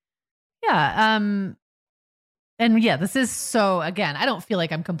 Yeah. And yeah, this is so, again, I don't feel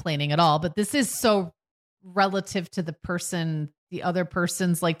like I'm complaining at all, but this is so relative to the other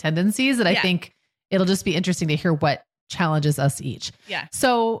person's like tendencies that I think it'll just be interesting to hear what challenges us each. Yeah.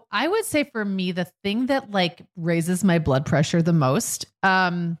 So I would say for me, the thing that like raises my blood pressure the most,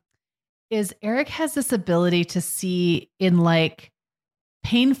 is Eric has this ability to see in like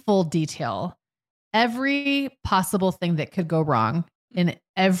painful detail every possible thing that could go wrong in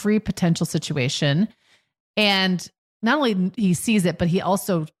every potential situation. And not only he sees it, but he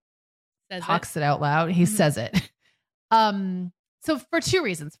also talks it out loud. He says it. So for two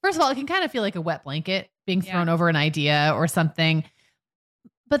reasons. First of all, it can kind of feel like a wet blanket being thrown over an idea or something.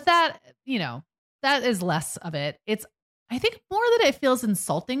 But that, that is less of it. I think more that it feels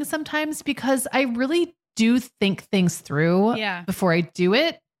insulting sometimes because I really do think things through before I do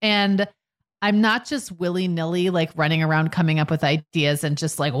it. And I'm not just willy-nilly like running around coming up with ideas and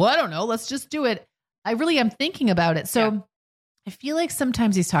just like, well, I don't know, let's just do it. I really am thinking about it. So I feel like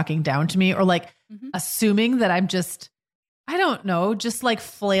sometimes he's talking down to me or like assuming that I'm just, I don't know, just like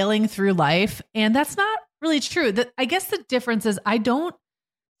flailing through life. And that's not really true. I guess the difference is I don't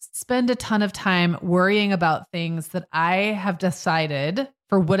spend a ton of time worrying about things that I have decided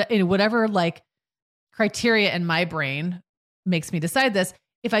for whatever like criteria in my brain makes me decide this.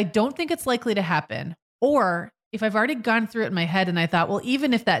 If I don't think it's likely to happen, or if I've already gone through it in my head and I thought, well,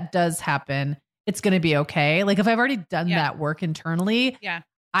 even if that does happen, it's going to be okay. Like if I've already done that work internally,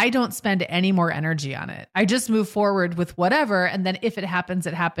 I don't spend any more energy on it. I just move forward with whatever. And then if it happens,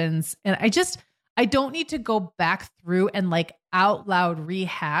 it happens. And I don't need to go back through and like out loud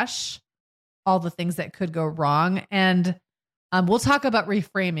rehash all the things that could go wrong. And we'll talk about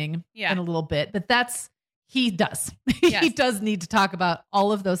reframing in a little bit, but he does. He does need to talk about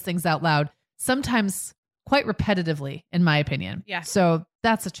all of those things out loud, sometimes quite repetitively, in my opinion. Yeah. So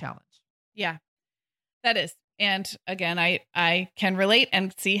that's a challenge. Yeah, that is. And again, I can relate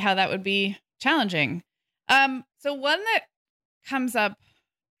and see how that would be challenging. So one that comes up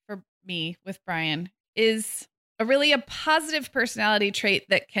for me with Brian is a positive personality trait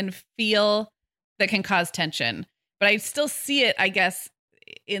that can cause tension, but I still see it, I guess,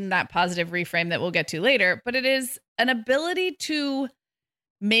 in that positive reframe that we'll get to later, but it is an ability to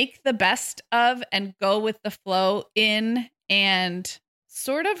make the best of and go with the flow in and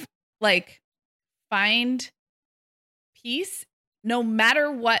sort of like find peace no matter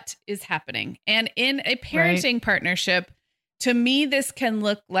what is happening. And in a parenting partnership, to me, this can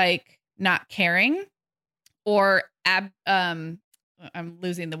look like not caring or I'm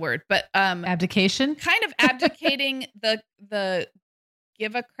losing the word, but abdication, kind of abdicating the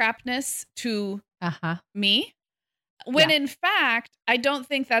give a crapness to me, when in fact, I don't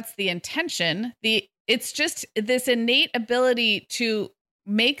think that's the intention. It's just this innate ability to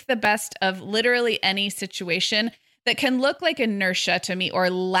make the best of literally any situation that can look like inertia to me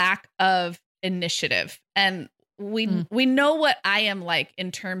or lack of initiative. And we know what I am like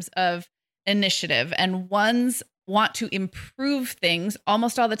in terms of initiative. And one want to improve things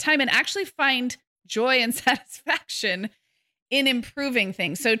almost all the time and actually find joy and satisfaction in improving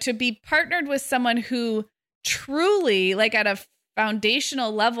things. So to be partnered with someone who truly, like at a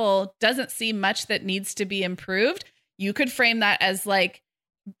foundational level, doesn't see much that needs to be improved, you could frame that as like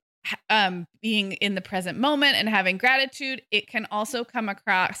being in the present moment and having gratitude. It can also come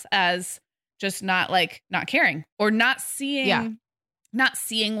across as just not caring or not seeing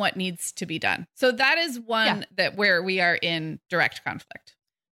what needs to be done. So that is one that where we are in direct conflict.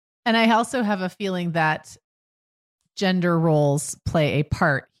 And I also have a feeling that gender roles play a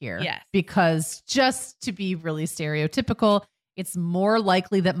part here. Yes. Because just to be really stereotypical, it's more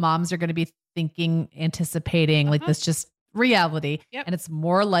likely that moms are going to be thinking, anticipating, like this just reality. Yep. And it's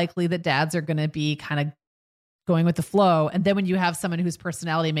more likely that dads are going to be kind of going with the flow. And then when you have someone whose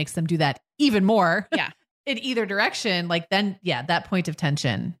personality makes them do that even more in either direction, like then, that point of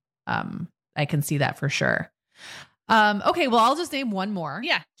tension, I can see that for sure. Okay. Well, I'll just name one more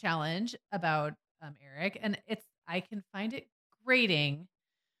challenge about Eric. And I can find it grating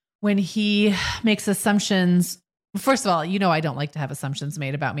when he makes assumptions. First of all, I don't like to have assumptions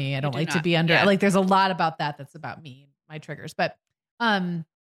made about me. I don't like to be under, like, there's a lot about that's about me, my triggers, but,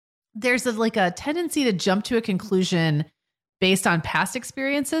 there's a tendency to jump to a conclusion based on past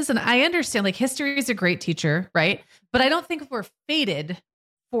experiences. And I understand like history is a great teacher, right? But I don't think we're fated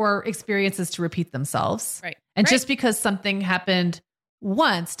for experiences to repeat themselves. Right. And just because something happened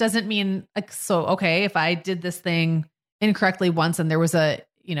once doesn't mean okay, if I did this thing incorrectly once and there was a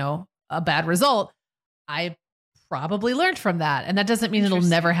bad result, I probably learned from that. And that doesn't mean it'll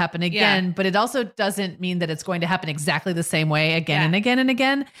never happen again, but it also doesn't mean that it's going to happen exactly the same way again and again and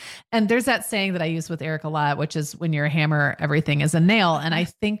again. And there's that saying that I use with Eric a lot, which is when you're a hammer, everything is a nail. And I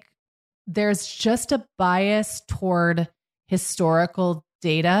think there's just a bias toward historical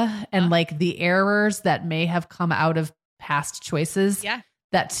data and like the errors that may have come out of past choices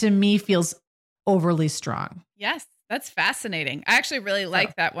that to me feels overly strong. Yes, that's fascinating. I actually really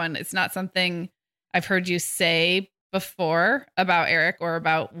like that one. It's not something I've heard you say before about Eric or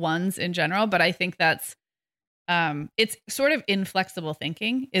about ones in general, but I think that's it's sort of inflexible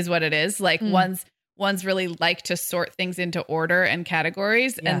thinking is what it is. Like ones really like to sort things into order and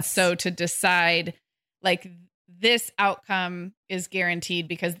categories. Yes. And so to decide like this outcome is guaranteed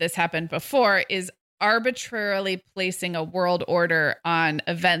because this happened before is arbitrarily placing a world order on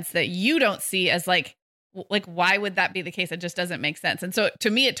events that you don't see as like why would that be the case? It just doesn't make sense. And so to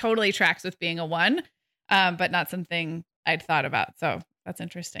me, it totally tracks with being a one, but not something I'd thought about. So that's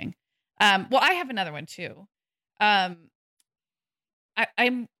interesting. Well, I have another one too. I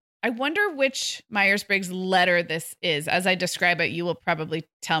wonder which Myers-Briggs letter this is. As I describe it, you will probably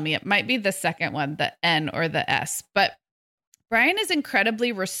tell me it might be the second one, the N or the S. But Brian is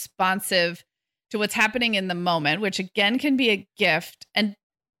incredibly responsive to what's happening in the moment, which again can be a gift, and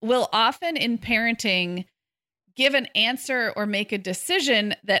will often in parenting give an answer or make a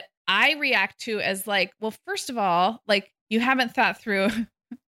decision that I react to as like, well, first of all, like you haven't thought through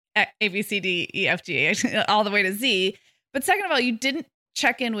A, B, C, D, E, F, G, all the way to Z. But second of all, you didn't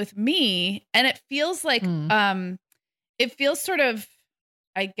check in with me. And it feels like, it feels sort of,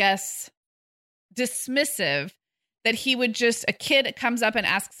 I guess, dismissive that he would just, a kid comes up and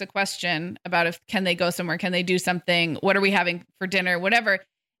asks a question about if, can they go somewhere? Can they do something? What are we having for dinner? Whatever.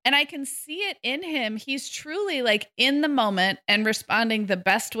 And I can see it in him. He's truly like in the moment and responding the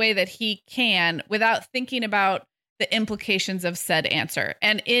best way that he can without thinking about the implications of said answer.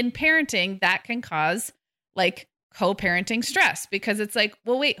 And in parenting, that can cause like co-parenting stress because it's like,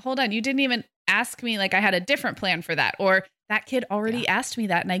 well, wait, hold on. You didn't even ask me. Like I had a different plan for that. Or that kid already asked me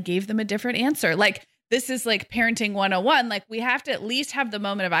that and I gave them a different answer. Like this is like parenting 101. Like we have to at least have the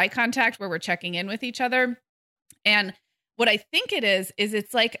moment of eye contact where we're checking in with each other. And what I think it is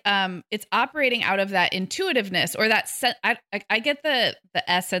it's like it's operating out of that intuitiveness or that I get the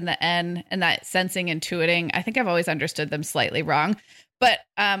S and the N and that sensing, intuiting. I think I've always understood them slightly wrong. But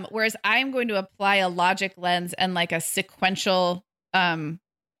whereas I'm going to apply a logic lens and like a sequential, I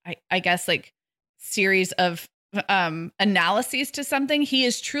guess like series of analyses to something, he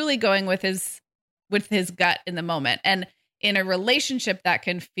is truly going with his gut in the moment. And in a relationship that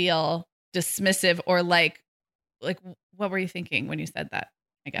can feel dismissive or like what were you thinking when you said that?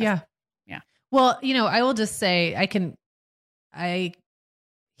 I guess. Yeah. Well, I will just say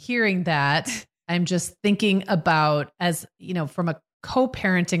hearing that, I'm just thinking about as, from a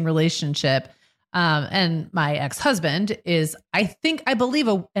co-parenting relationship, and my ex-husband is, I believe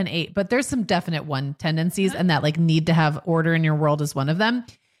an 8, but there's some definite 1 tendencies and that like need to have order in your world is one of them.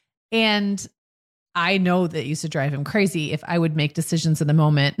 And I know that used to drive him crazy if I would make decisions in the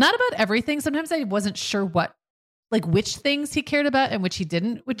moment, not about everything. Sometimes I wasn't sure what like which things he cared about and which he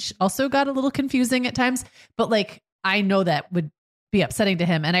didn't, which also got a little confusing at times. But like, I know that would be upsetting to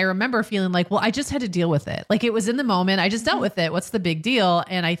him. And I remember feeling like, well, I just had to deal with it. Like it was in the moment. I just dealt with it. What's the big deal?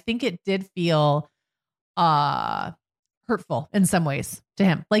 And I think it did feel hurtful in some ways to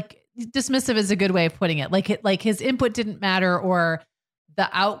him. Like dismissive is a good way of putting it. Like his input didn't matter, or the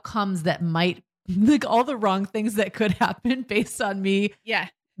outcomes that might, like all the wrong things that could happen based on me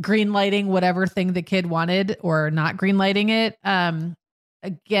green lighting whatever thing the kid wanted or not green lighting it.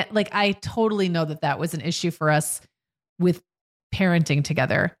 Again, like I totally know that was an issue for us with parenting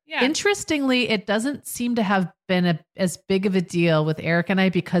together. Yeah. Interestingly, it doesn't seem to have been as big of a deal with Eric and I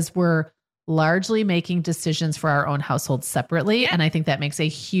because we're largely making decisions for our own household separately. And I think that makes a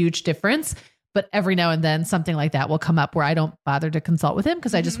huge difference. But every now and then something like that will come up where I don't bother to consult with him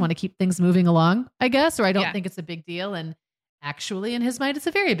because I just want to keep things moving along, I guess, or I don't think it's a big deal. And actually in his mind, it's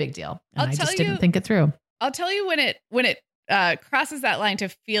a very big deal. And I just didn't think it through. I'll tell you when it crosses that line to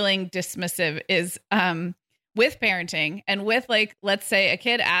feeling dismissive is with parenting and with like, let's say a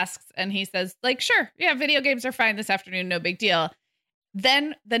kid asks and he says like, sure, yeah, video games are fine this afternoon. No big deal.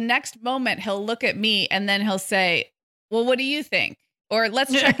 Then the next moment he'll look at me and then he'll say, well, what do you think? Or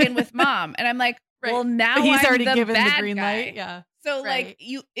let's check in with mom. And I'm like, well, now he's I'm already the given bad the green guy. light. Yeah. So like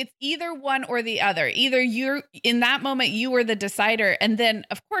it's either one or the other. Either you're in that moment, you were the decider. And then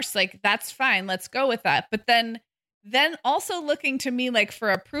of course, like that's fine. Let's go with that. But then also looking to me like for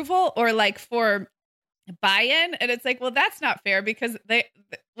approval or like for buy-in. And it's like, well, that's not fair because they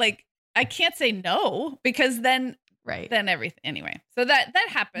like, I can't say no because then everything anyway. So that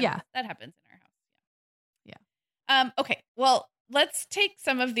happens. Yeah. That happens in our house. Yeah. Okay. Well, let's take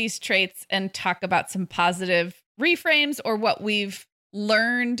some of these traits and talk about some positive reframes or what we've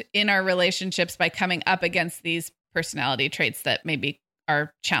learned in our relationships by coming up against these personality traits that maybe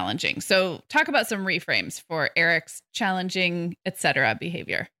are challenging. So talk about some reframes for Eric's challenging, etc.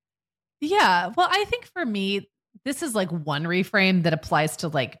 behavior. Yeah. Well, I think for me, this is like one reframe that applies to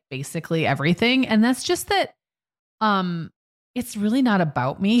like basically everything. And that's just that it's really not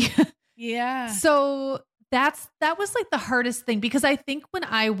about me. Yeah. So that was like the hardest thing because I think when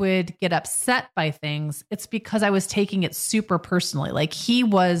I would get upset by things, it's because I was taking it super personally. Like he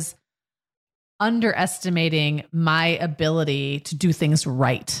was underestimating my ability to do things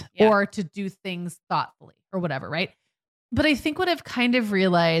right or to do things thoughtfully or whatever. Right. But I think what I've kind of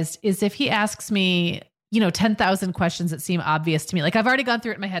realized is if he asks me, 10,000 questions that seem obvious to me, like I've already gone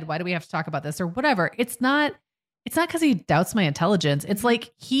through it in my head. Why do we have to talk about this or whatever? It's not because he doubts my intelligence. It's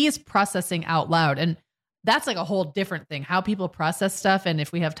like he is processing out loud. And that's like a whole different thing, how people process stuff. And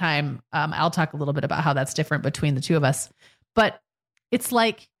if we have time, I'll talk a little bit about how that's different between the two of us. But it's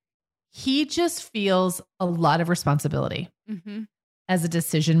like he just feels a lot of responsibility as a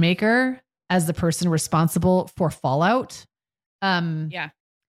decision maker, as the person responsible for fallout.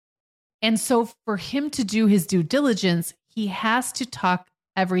 And so for him to do his due diligence, he has to talk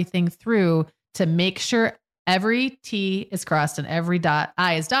everything through to make sure every T is crossed and every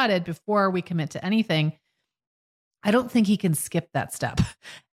I is dotted before we commit to anything. I don't think he can skip that step.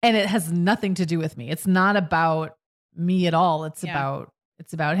 And it has nothing to do with me. It's not about me at all. It's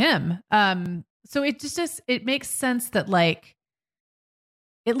about him. So it makes sense that like,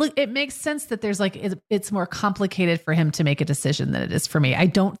 it makes sense that there's like, it's more complicated for him to make a decision than it is for me. I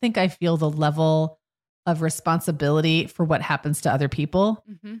don't think I feel the level of responsibility for what happens to other people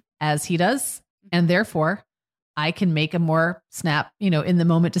as he does. And therefore I can make a more snap, in the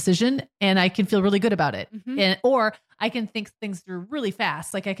moment decision and I can feel really good about it. Or I can think things through really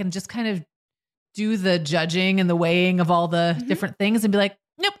fast. Like I can just kind of do the judging and the weighing of all the different things and be like,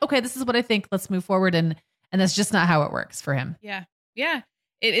 nope, okay, this is what I think. Let's move forward. And that's just not how it works for him. Yeah. Yeah.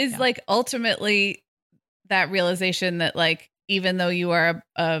 It is like ultimately that realization that like, even though you are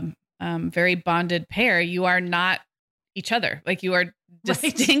a very bonded pair, you are not each other. Like you are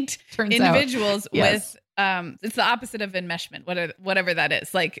distinct individuals with, it's the opposite of enmeshment, whatever that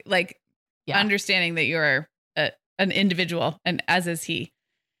is. Like understanding that you're an individual and as is he.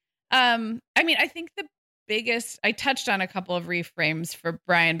 I mean, I think I touched on a couple of reframes for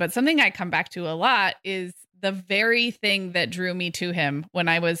Brian, but something I come back to a lot is the very thing that drew me to him when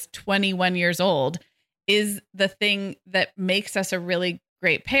I was 21 years old is the thing that makes us a really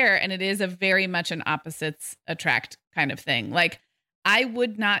great pair. And it is a very much an opposites attract kind of thing. Like I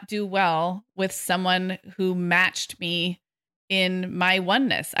would not do well with someone who matched me in my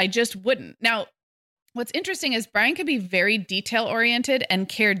oneness. I just wouldn't. Now, what's interesting is Brian could be very detail oriented and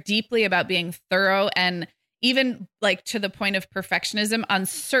care deeply about being thorough and even like to the point of perfectionism on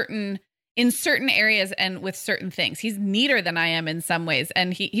certain in certain areas and with certain things. He's neater than I am in some ways.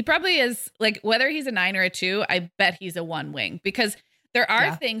 And he probably is, like, whether he's a 9 or a 2, I bet he's a 1 wing, because there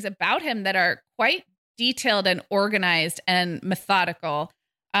are things about him that are quite detailed and organized and methodical.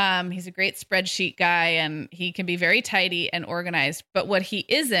 He's a great spreadsheet guy, and he can be very tidy and organized. But what he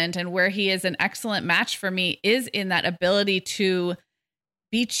isn't, and where he is an excellent match for me, is in that ability to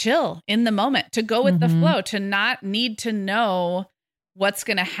be chill in the moment, to go with the flow, to not need to know what's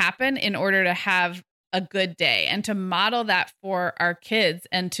going to happen in order to have a good day, and to model that for our kids,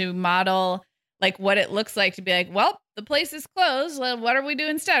 and to model like what it looks like to be like, well, the place is closed. Well, what are we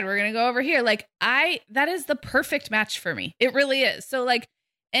doing instead? We're going to go over here. Like that is the perfect match for me. It really is. So like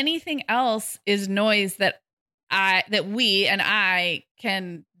anything else is noise that we and I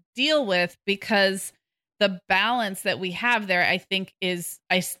can deal with, because the balance that we have there, I think is,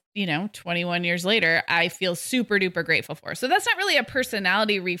 21 years later, I feel super duper grateful for. So that's not really a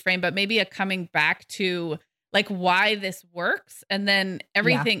personality reframe, but maybe a coming back to like why this works. And then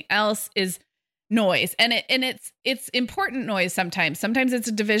everything else is noise. And it's important noise sometimes. Sometimes it's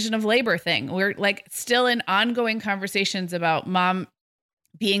a division of labor thing. We're like still in ongoing conversations about mom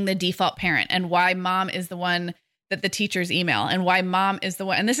being the default parent, and why mom is the one that the teachers email, and why mom is the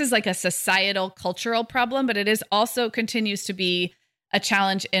one. And this is like a societal cultural problem, but it is also continues to be a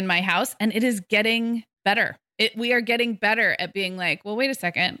challenge in my house, and it is getting better. We are getting better at being like, well, wait a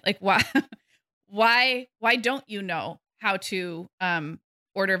second. Like why don't you know how to,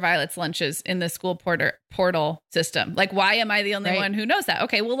 order Violet's lunches in the school portal system? Like, why am I the only one who knows that?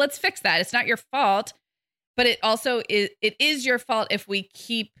 Okay, well, let's fix that. It's not your fault, but it also is your fault if we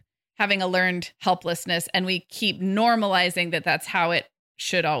keep having a learned helplessness and we keep normalizing that that's how it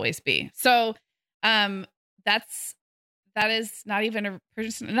should always be. So, that is not even a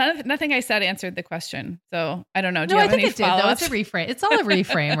person. Nothing I said answered the question. So I don't know. Do you have any follow-ups? It's a reframe. It's all a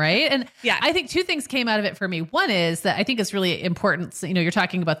reframe, right? And I think 2 things came out of it for me. One is that I think it's really important. So, you're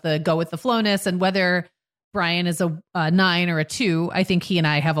talking about the go with the flowness, and whether Brian is a 9 or a 2. I think he and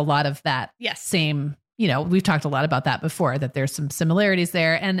I have a lot of that same, we've talked a lot about that before, that there's some similarities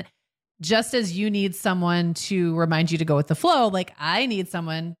there. And just as you need someone to remind you to go with the flow, like I need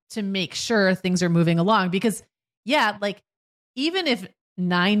someone to make sure things are moving along, because like even if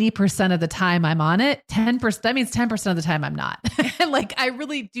 90% of the time I'm on it, 10%, that means 10% of the time I'm not. And like, I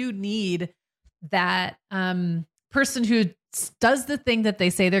really do need that person who does the thing that they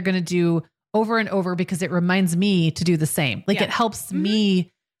say they're going to do over and over, because it reminds me to do the same. Like it helps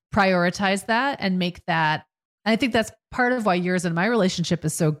me prioritize that and make that. And I think that's part of why yours and my relationship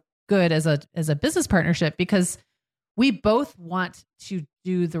is so good as a business partnership, because we both want to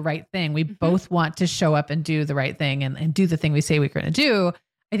do the right thing. We both want to show up and do the right thing and do the thing we say we're going to do.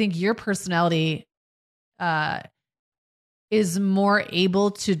 I think your personality is more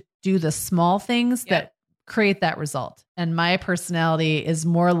able to do the small things that create that result. And my personality is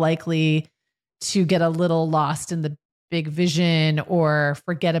more likely to get a little lost in the big vision or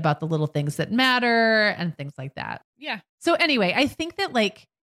forget about the little things that matter and things like that. Yeah. So anyway, I think that like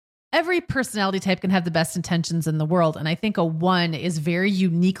every personality type can have the best intentions in the world. And I think a 1 is very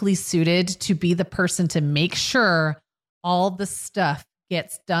uniquely suited to be the person to make sure all the stuff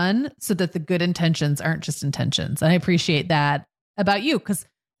gets done so that the good intentions aren't just intentions. And I appreciate that about you, because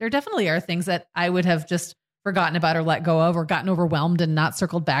there definitely are things that I would have just forgotten about or let go of or gotten overwhelmed and not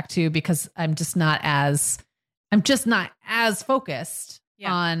circled back to, because I'm just not as focused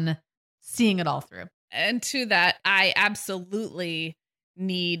on seeing it all through. And to that, I absolutely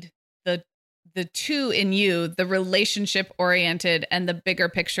need the 2 in you, the relationship oriented and the bigger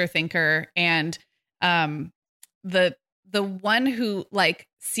picture thinker, and the one who like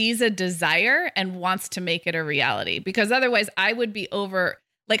sees a desire and wants to make it a reality, because otherwise I would be over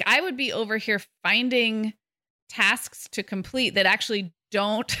here finding tasks to complete that actually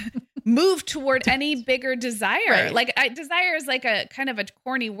don't move toward any bigger desire. Right. Like desire is like a kind of a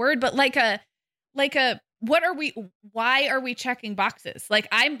corny word, but like a why are we checking boxes? Like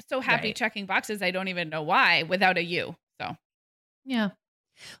I'm so happy checking boxes. I don't even know why without a you. So, yeah.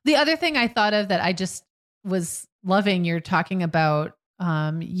 The other thing I thought of that I just was loving, you're talking about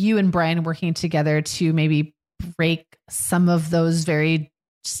you and Brian working together to maybe break some of those very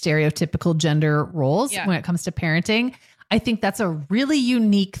stereotypical gender roles when it comes to parenting. I think that's a really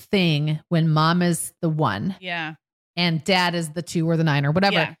unique thing when mom is the 1 and dad is the 2 or the 9 or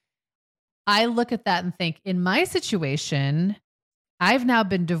whatever. Yeah. I look at that and think, in my situation, I've now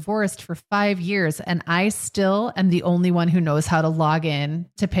been divorced for 5 years and I still am the only one who knows how to log in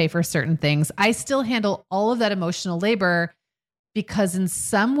to pay for certain things. I still handle all of that emotional labor because in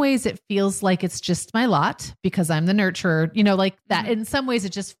some ways it feels like it's just my lot because I'm the nurturer, like that. In some ways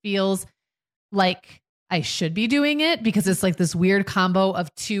it just feels like I should be doing it because it's like this weird combo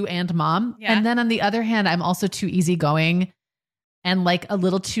of two and mom. Yeah. And then on the other hand, I'm also too easygoing and like a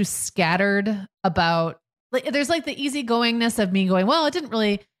little too scattered about like, there's like the easygoingness of me going, well, it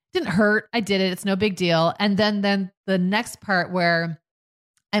didn't hurt. I did it. It's no big deal. And then the next part where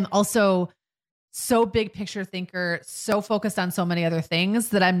I'm also so big picture thinker, so focused on so many other things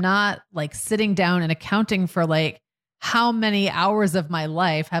that I'm not like sitting down and accounting for like how many hours of my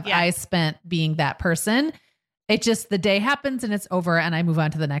life have I spent being that person. It just, the day happens and it's over and I move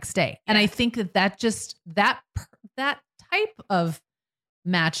on to the next day. And I think that type of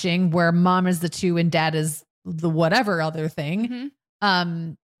matching where mom is the two and dad is the whatever other thing,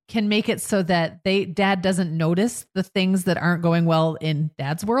 can make it so that dad doesn't notice the things that aren't going well in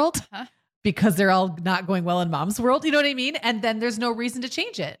dad's world because they're all not going well in mom's world. You know what I mean? And then there's no reason to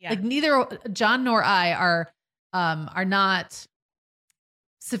change it. Yeah. Like neither John nor I are not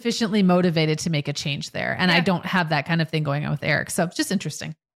sufficiently motivated to make a change there. And I don't have that kind of thing going on with Eric. So it's just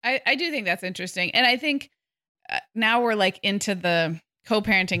interesting. I do think that's interesting. And I think now we're like into the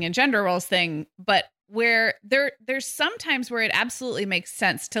co-parenting and gender roles thing, but where there's sometimes where it absolutely makes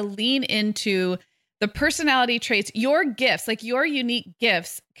sense to lean into the personality traits, your gifts, like your unique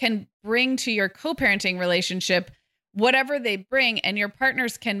gifts can bring to your co-parenting relationship, whatever they bring, and your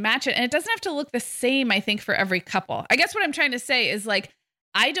partners can match it. And it doesn't have to look the same, I think, for every couple. I guess what I'm trying to say is like,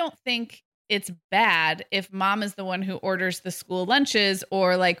 I don't think it's bad if mom is the one who orders the school lunches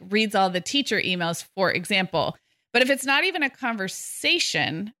or like reads all the teacher emails, for example. But if it's not even a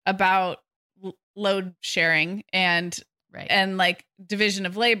conversation about load sharing and like division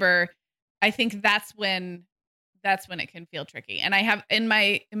of labor, I think that's when it can feel tricky. And I have in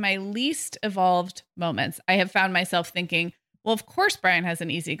my least evolved moments, I have found myself thinking, well, of course Brian has an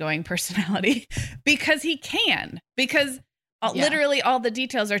easygoing personality because he can, because literally all the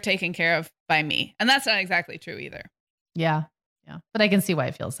details are taken care of by me. And that's not exactly true either. Yeah. Yeah. But I can see why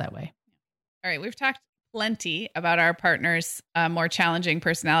it feels that way. All right. We've talked plenty about our partner's more challenging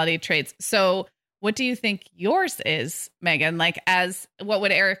personality traits. So what do you think yours is, Megan? Like, as what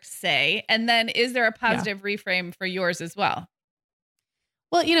would Eric say? And then is there a positive reframe for yours as well?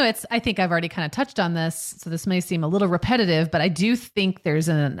 Well, I think I've already kind of touched on this, so this may seem a little repetitive, but I do think there's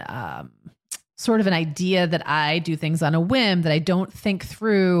an sort of an idea that I do things on a whim, that I don't think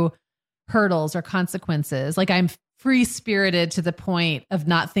through hurdles or consequences. Like I'm free-spirited to the point of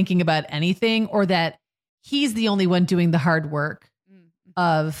not thinking about anything, or that he's the only one doing the hard work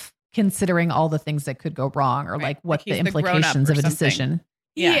of considering all the things that could go wrong, or like what the implications of a decision.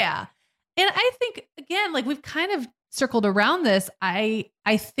 Yeah. And I think, again, like we've kind of circled around this. I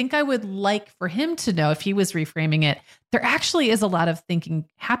think I would like for him to know, if he was reframing it, there actually is a lot of thinking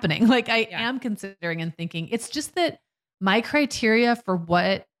happening. Like I am considering and thinking. It's just that my criteria for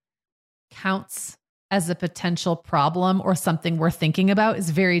what counts as a potential problem or something we're thinking about is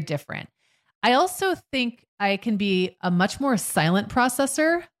very different. I also think I can be a much more silent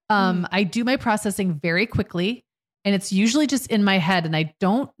processor. I do my processing very quickly, and it's usually just in my head, and I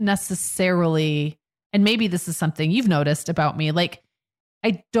don't necessarily, and maybe this is something you've noticed about me, like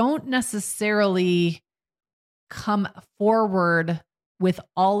I don't necessarily come forward with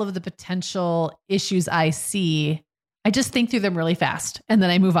all of the potential issues I see. I just think through them really fast and then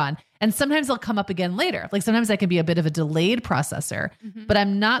I move on. And sometimes they'll come up again later. Like sometimes I can be a bit of a delayed processor, but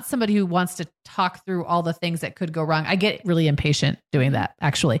I'm not somebody who wants to talk through all the things that could go wrong. I get really impatient doing that,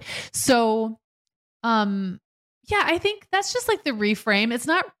 actually. So, I think that's just like the reframe. It's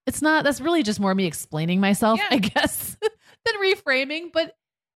not, that's really just more me explaining myself, I guess, than reframing. But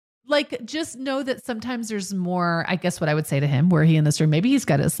like, just know that sometimes there's more, I guess what I would say to him, were he in this room, maybe he's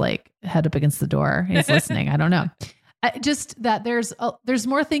got his like head up against the door. He's listening. I don't know. Just that there's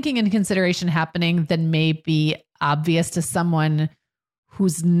more thinking and consideration happening than may be obvious to someone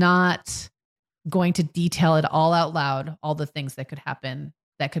who's not going to detail it all out loud, all the things that could happen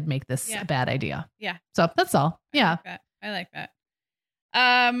that could make this a bad idea. Yeah. So that's all. Yeah. I like that.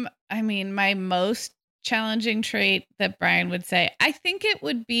 I mean, my most challenging trait that Brian would say, I think it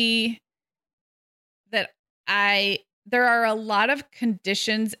would be that there are a lot of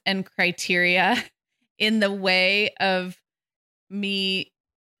conditions and criteria in the way of me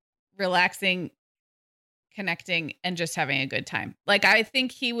relaxing, connecting, and just having a good time. Like, I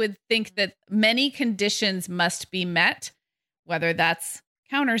think he would think that many conditions must be met, whether that's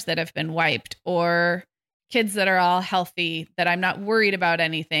counters that have been wiped or kids that are all healthy, that I'm not worried about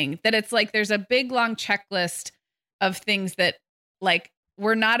anything, that it's like there's a big, long checklist of things that like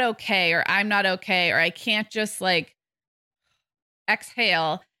we're not okay, or I'm not okay, or I can't just like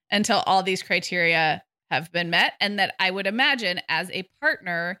exhale until all these criteria have been met. And that I would imagine as a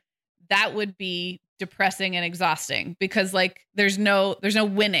partner that would be depressing and exhausting because like there's no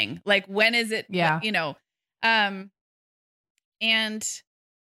winning. Like when is it, you know, and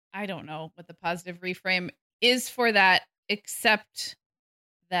I don't know what the positive reframe is for that, except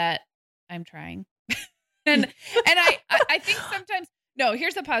that I'm trying. and I think sometimes, no,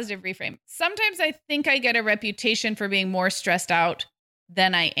 here's the positive reframe. Sometimes I think I get a reputation for being more stressed out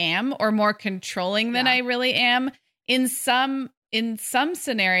than I am, or more controlling than I really am. In some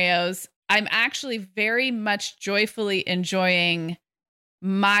scenarios, I'm actually very much joyfully enjoying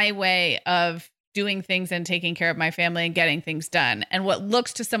my way of doing things and taking care of my family and getting things done. And what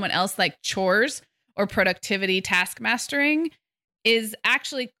looks to someone else like chores or productivity task mastering is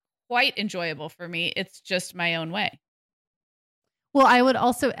actually quite enjoyable for me. It's just my own way. Well, I would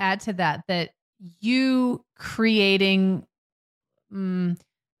also add to that you creating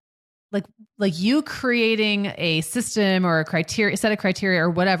like you creating a system or a set of criteria or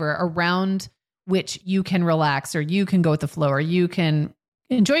whatever around which you can relax or you can go with the flow or you can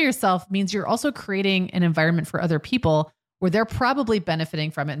enjoy yourself means you're also creating an environment for other people where they're probably benefiting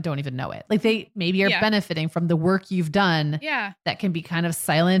from it and don't even know it. Like they maybe are benefiting from the work you've done. Yeah. That can be kind of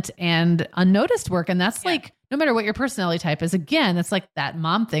silent and unnoticed work. And that's like, no matter what your personality type is, again, it's like that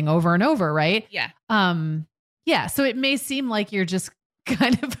mom thing over and over. Right. Yeah. Yeah. So it may seem like you're just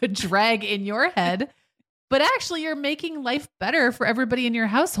kind of a drag in your head, but actually you're making life better for everybody in your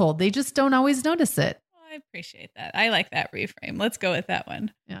household. They just don't always notice it. I appreciate that. I like that reframe. Let's go with that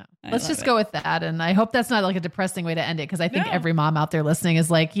one. Yeah. Let's just go with that. And I hope that's not like a depressing way to end it. Cause I think every mom out there listening is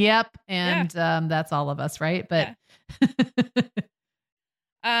like, yep. And that's all of us. Right. But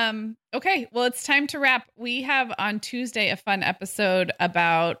okay. Well, it's time to wrap. We have on Tuesday a fun episode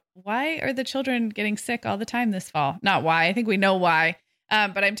about why are the children getting sick all the time this fall? Not why. I think we know why.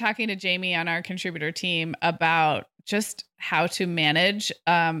 But I'm talking to Jamie on our contributor team about just how to manage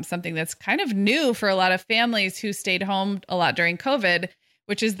something that's kind of new for a lot of families who stayed home a lot during COVID,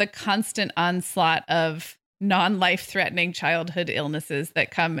 which is the't onslaught of non-life-threatening childhood illnesses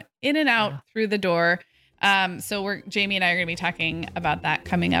that come in and out through the door. So Jamie and I are going to be talking about that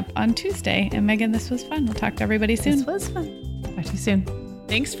coming up on Tuesday. And Megan, this was fun. We'll talk to everybody soon. This was fun. Talk to you soon.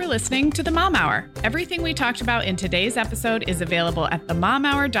 Thanks for listening to The Mom Hour. Everything we talked about in today's episode is available at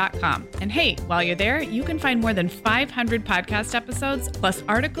themomhour.com. And hey, while you're there, you can find more than 500 podcast episodes, plus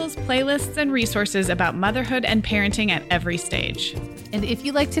articles, playlists, and resources about motherhood and parenting at every stage. And if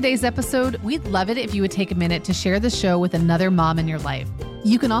you like today's episode, we'd love it if you would take a minute to share the show with another mom in your life.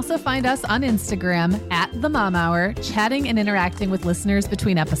 You can also find us on Instagram at The Mom Hour, chatting and interacting with listeners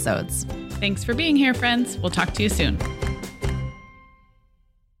between episodes. Thanks for being here, friends. We'll talk to you soon.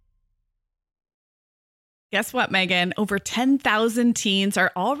 Guess what, Megan? Over 10,000 teens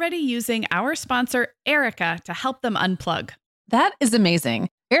are already using our sponsor, Erica, to help them unplug. That is amazing.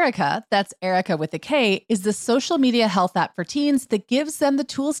 Erica, that's Erica with a K, is the social media health app for teens that gives them the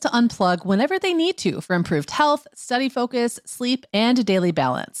tools to unplug whenever they need to for improved health, study focus, sleep, and daily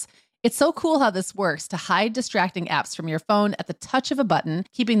balance. It's so cool how this works to hide distracting apps from your phone at the touch of a button,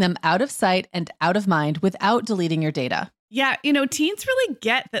 keeping them out of sight and out of mind without deleting your data. Yeah, teens really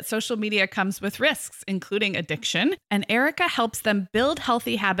get that social media comes with risks, including addiction, and Erica helps them build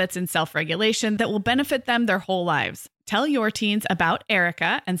healthy habits and self-regulation that will benefit them their whole lives. Tell your teens about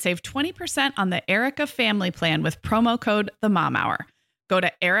Erica and save 20% on the Erica family plan with promo code TheMomHour. Go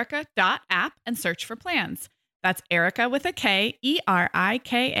to erica.app and search for plans. That's Erica with a K,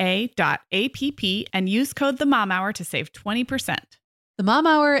 ERIKA.app, and use code TheMomHour to save 20%. The Mom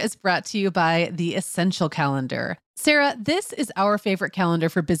Hour is brought to you by The Essential Calendar. Sarah, this is our favorite calendar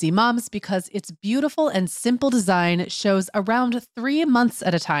for busy moms because its beautiful and simple design shows around 3 months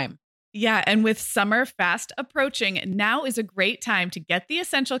at a time. Yeah, and with summer fast approaching, now is a great time to get the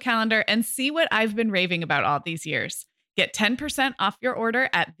Essential Calendar and see what I've been raving about all these years. Get 10% off your order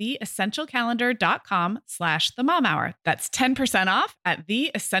at theessentialcalendar.com/themomhour. That's 10% off at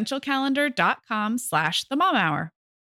theessentialcalendar.com/themomhour.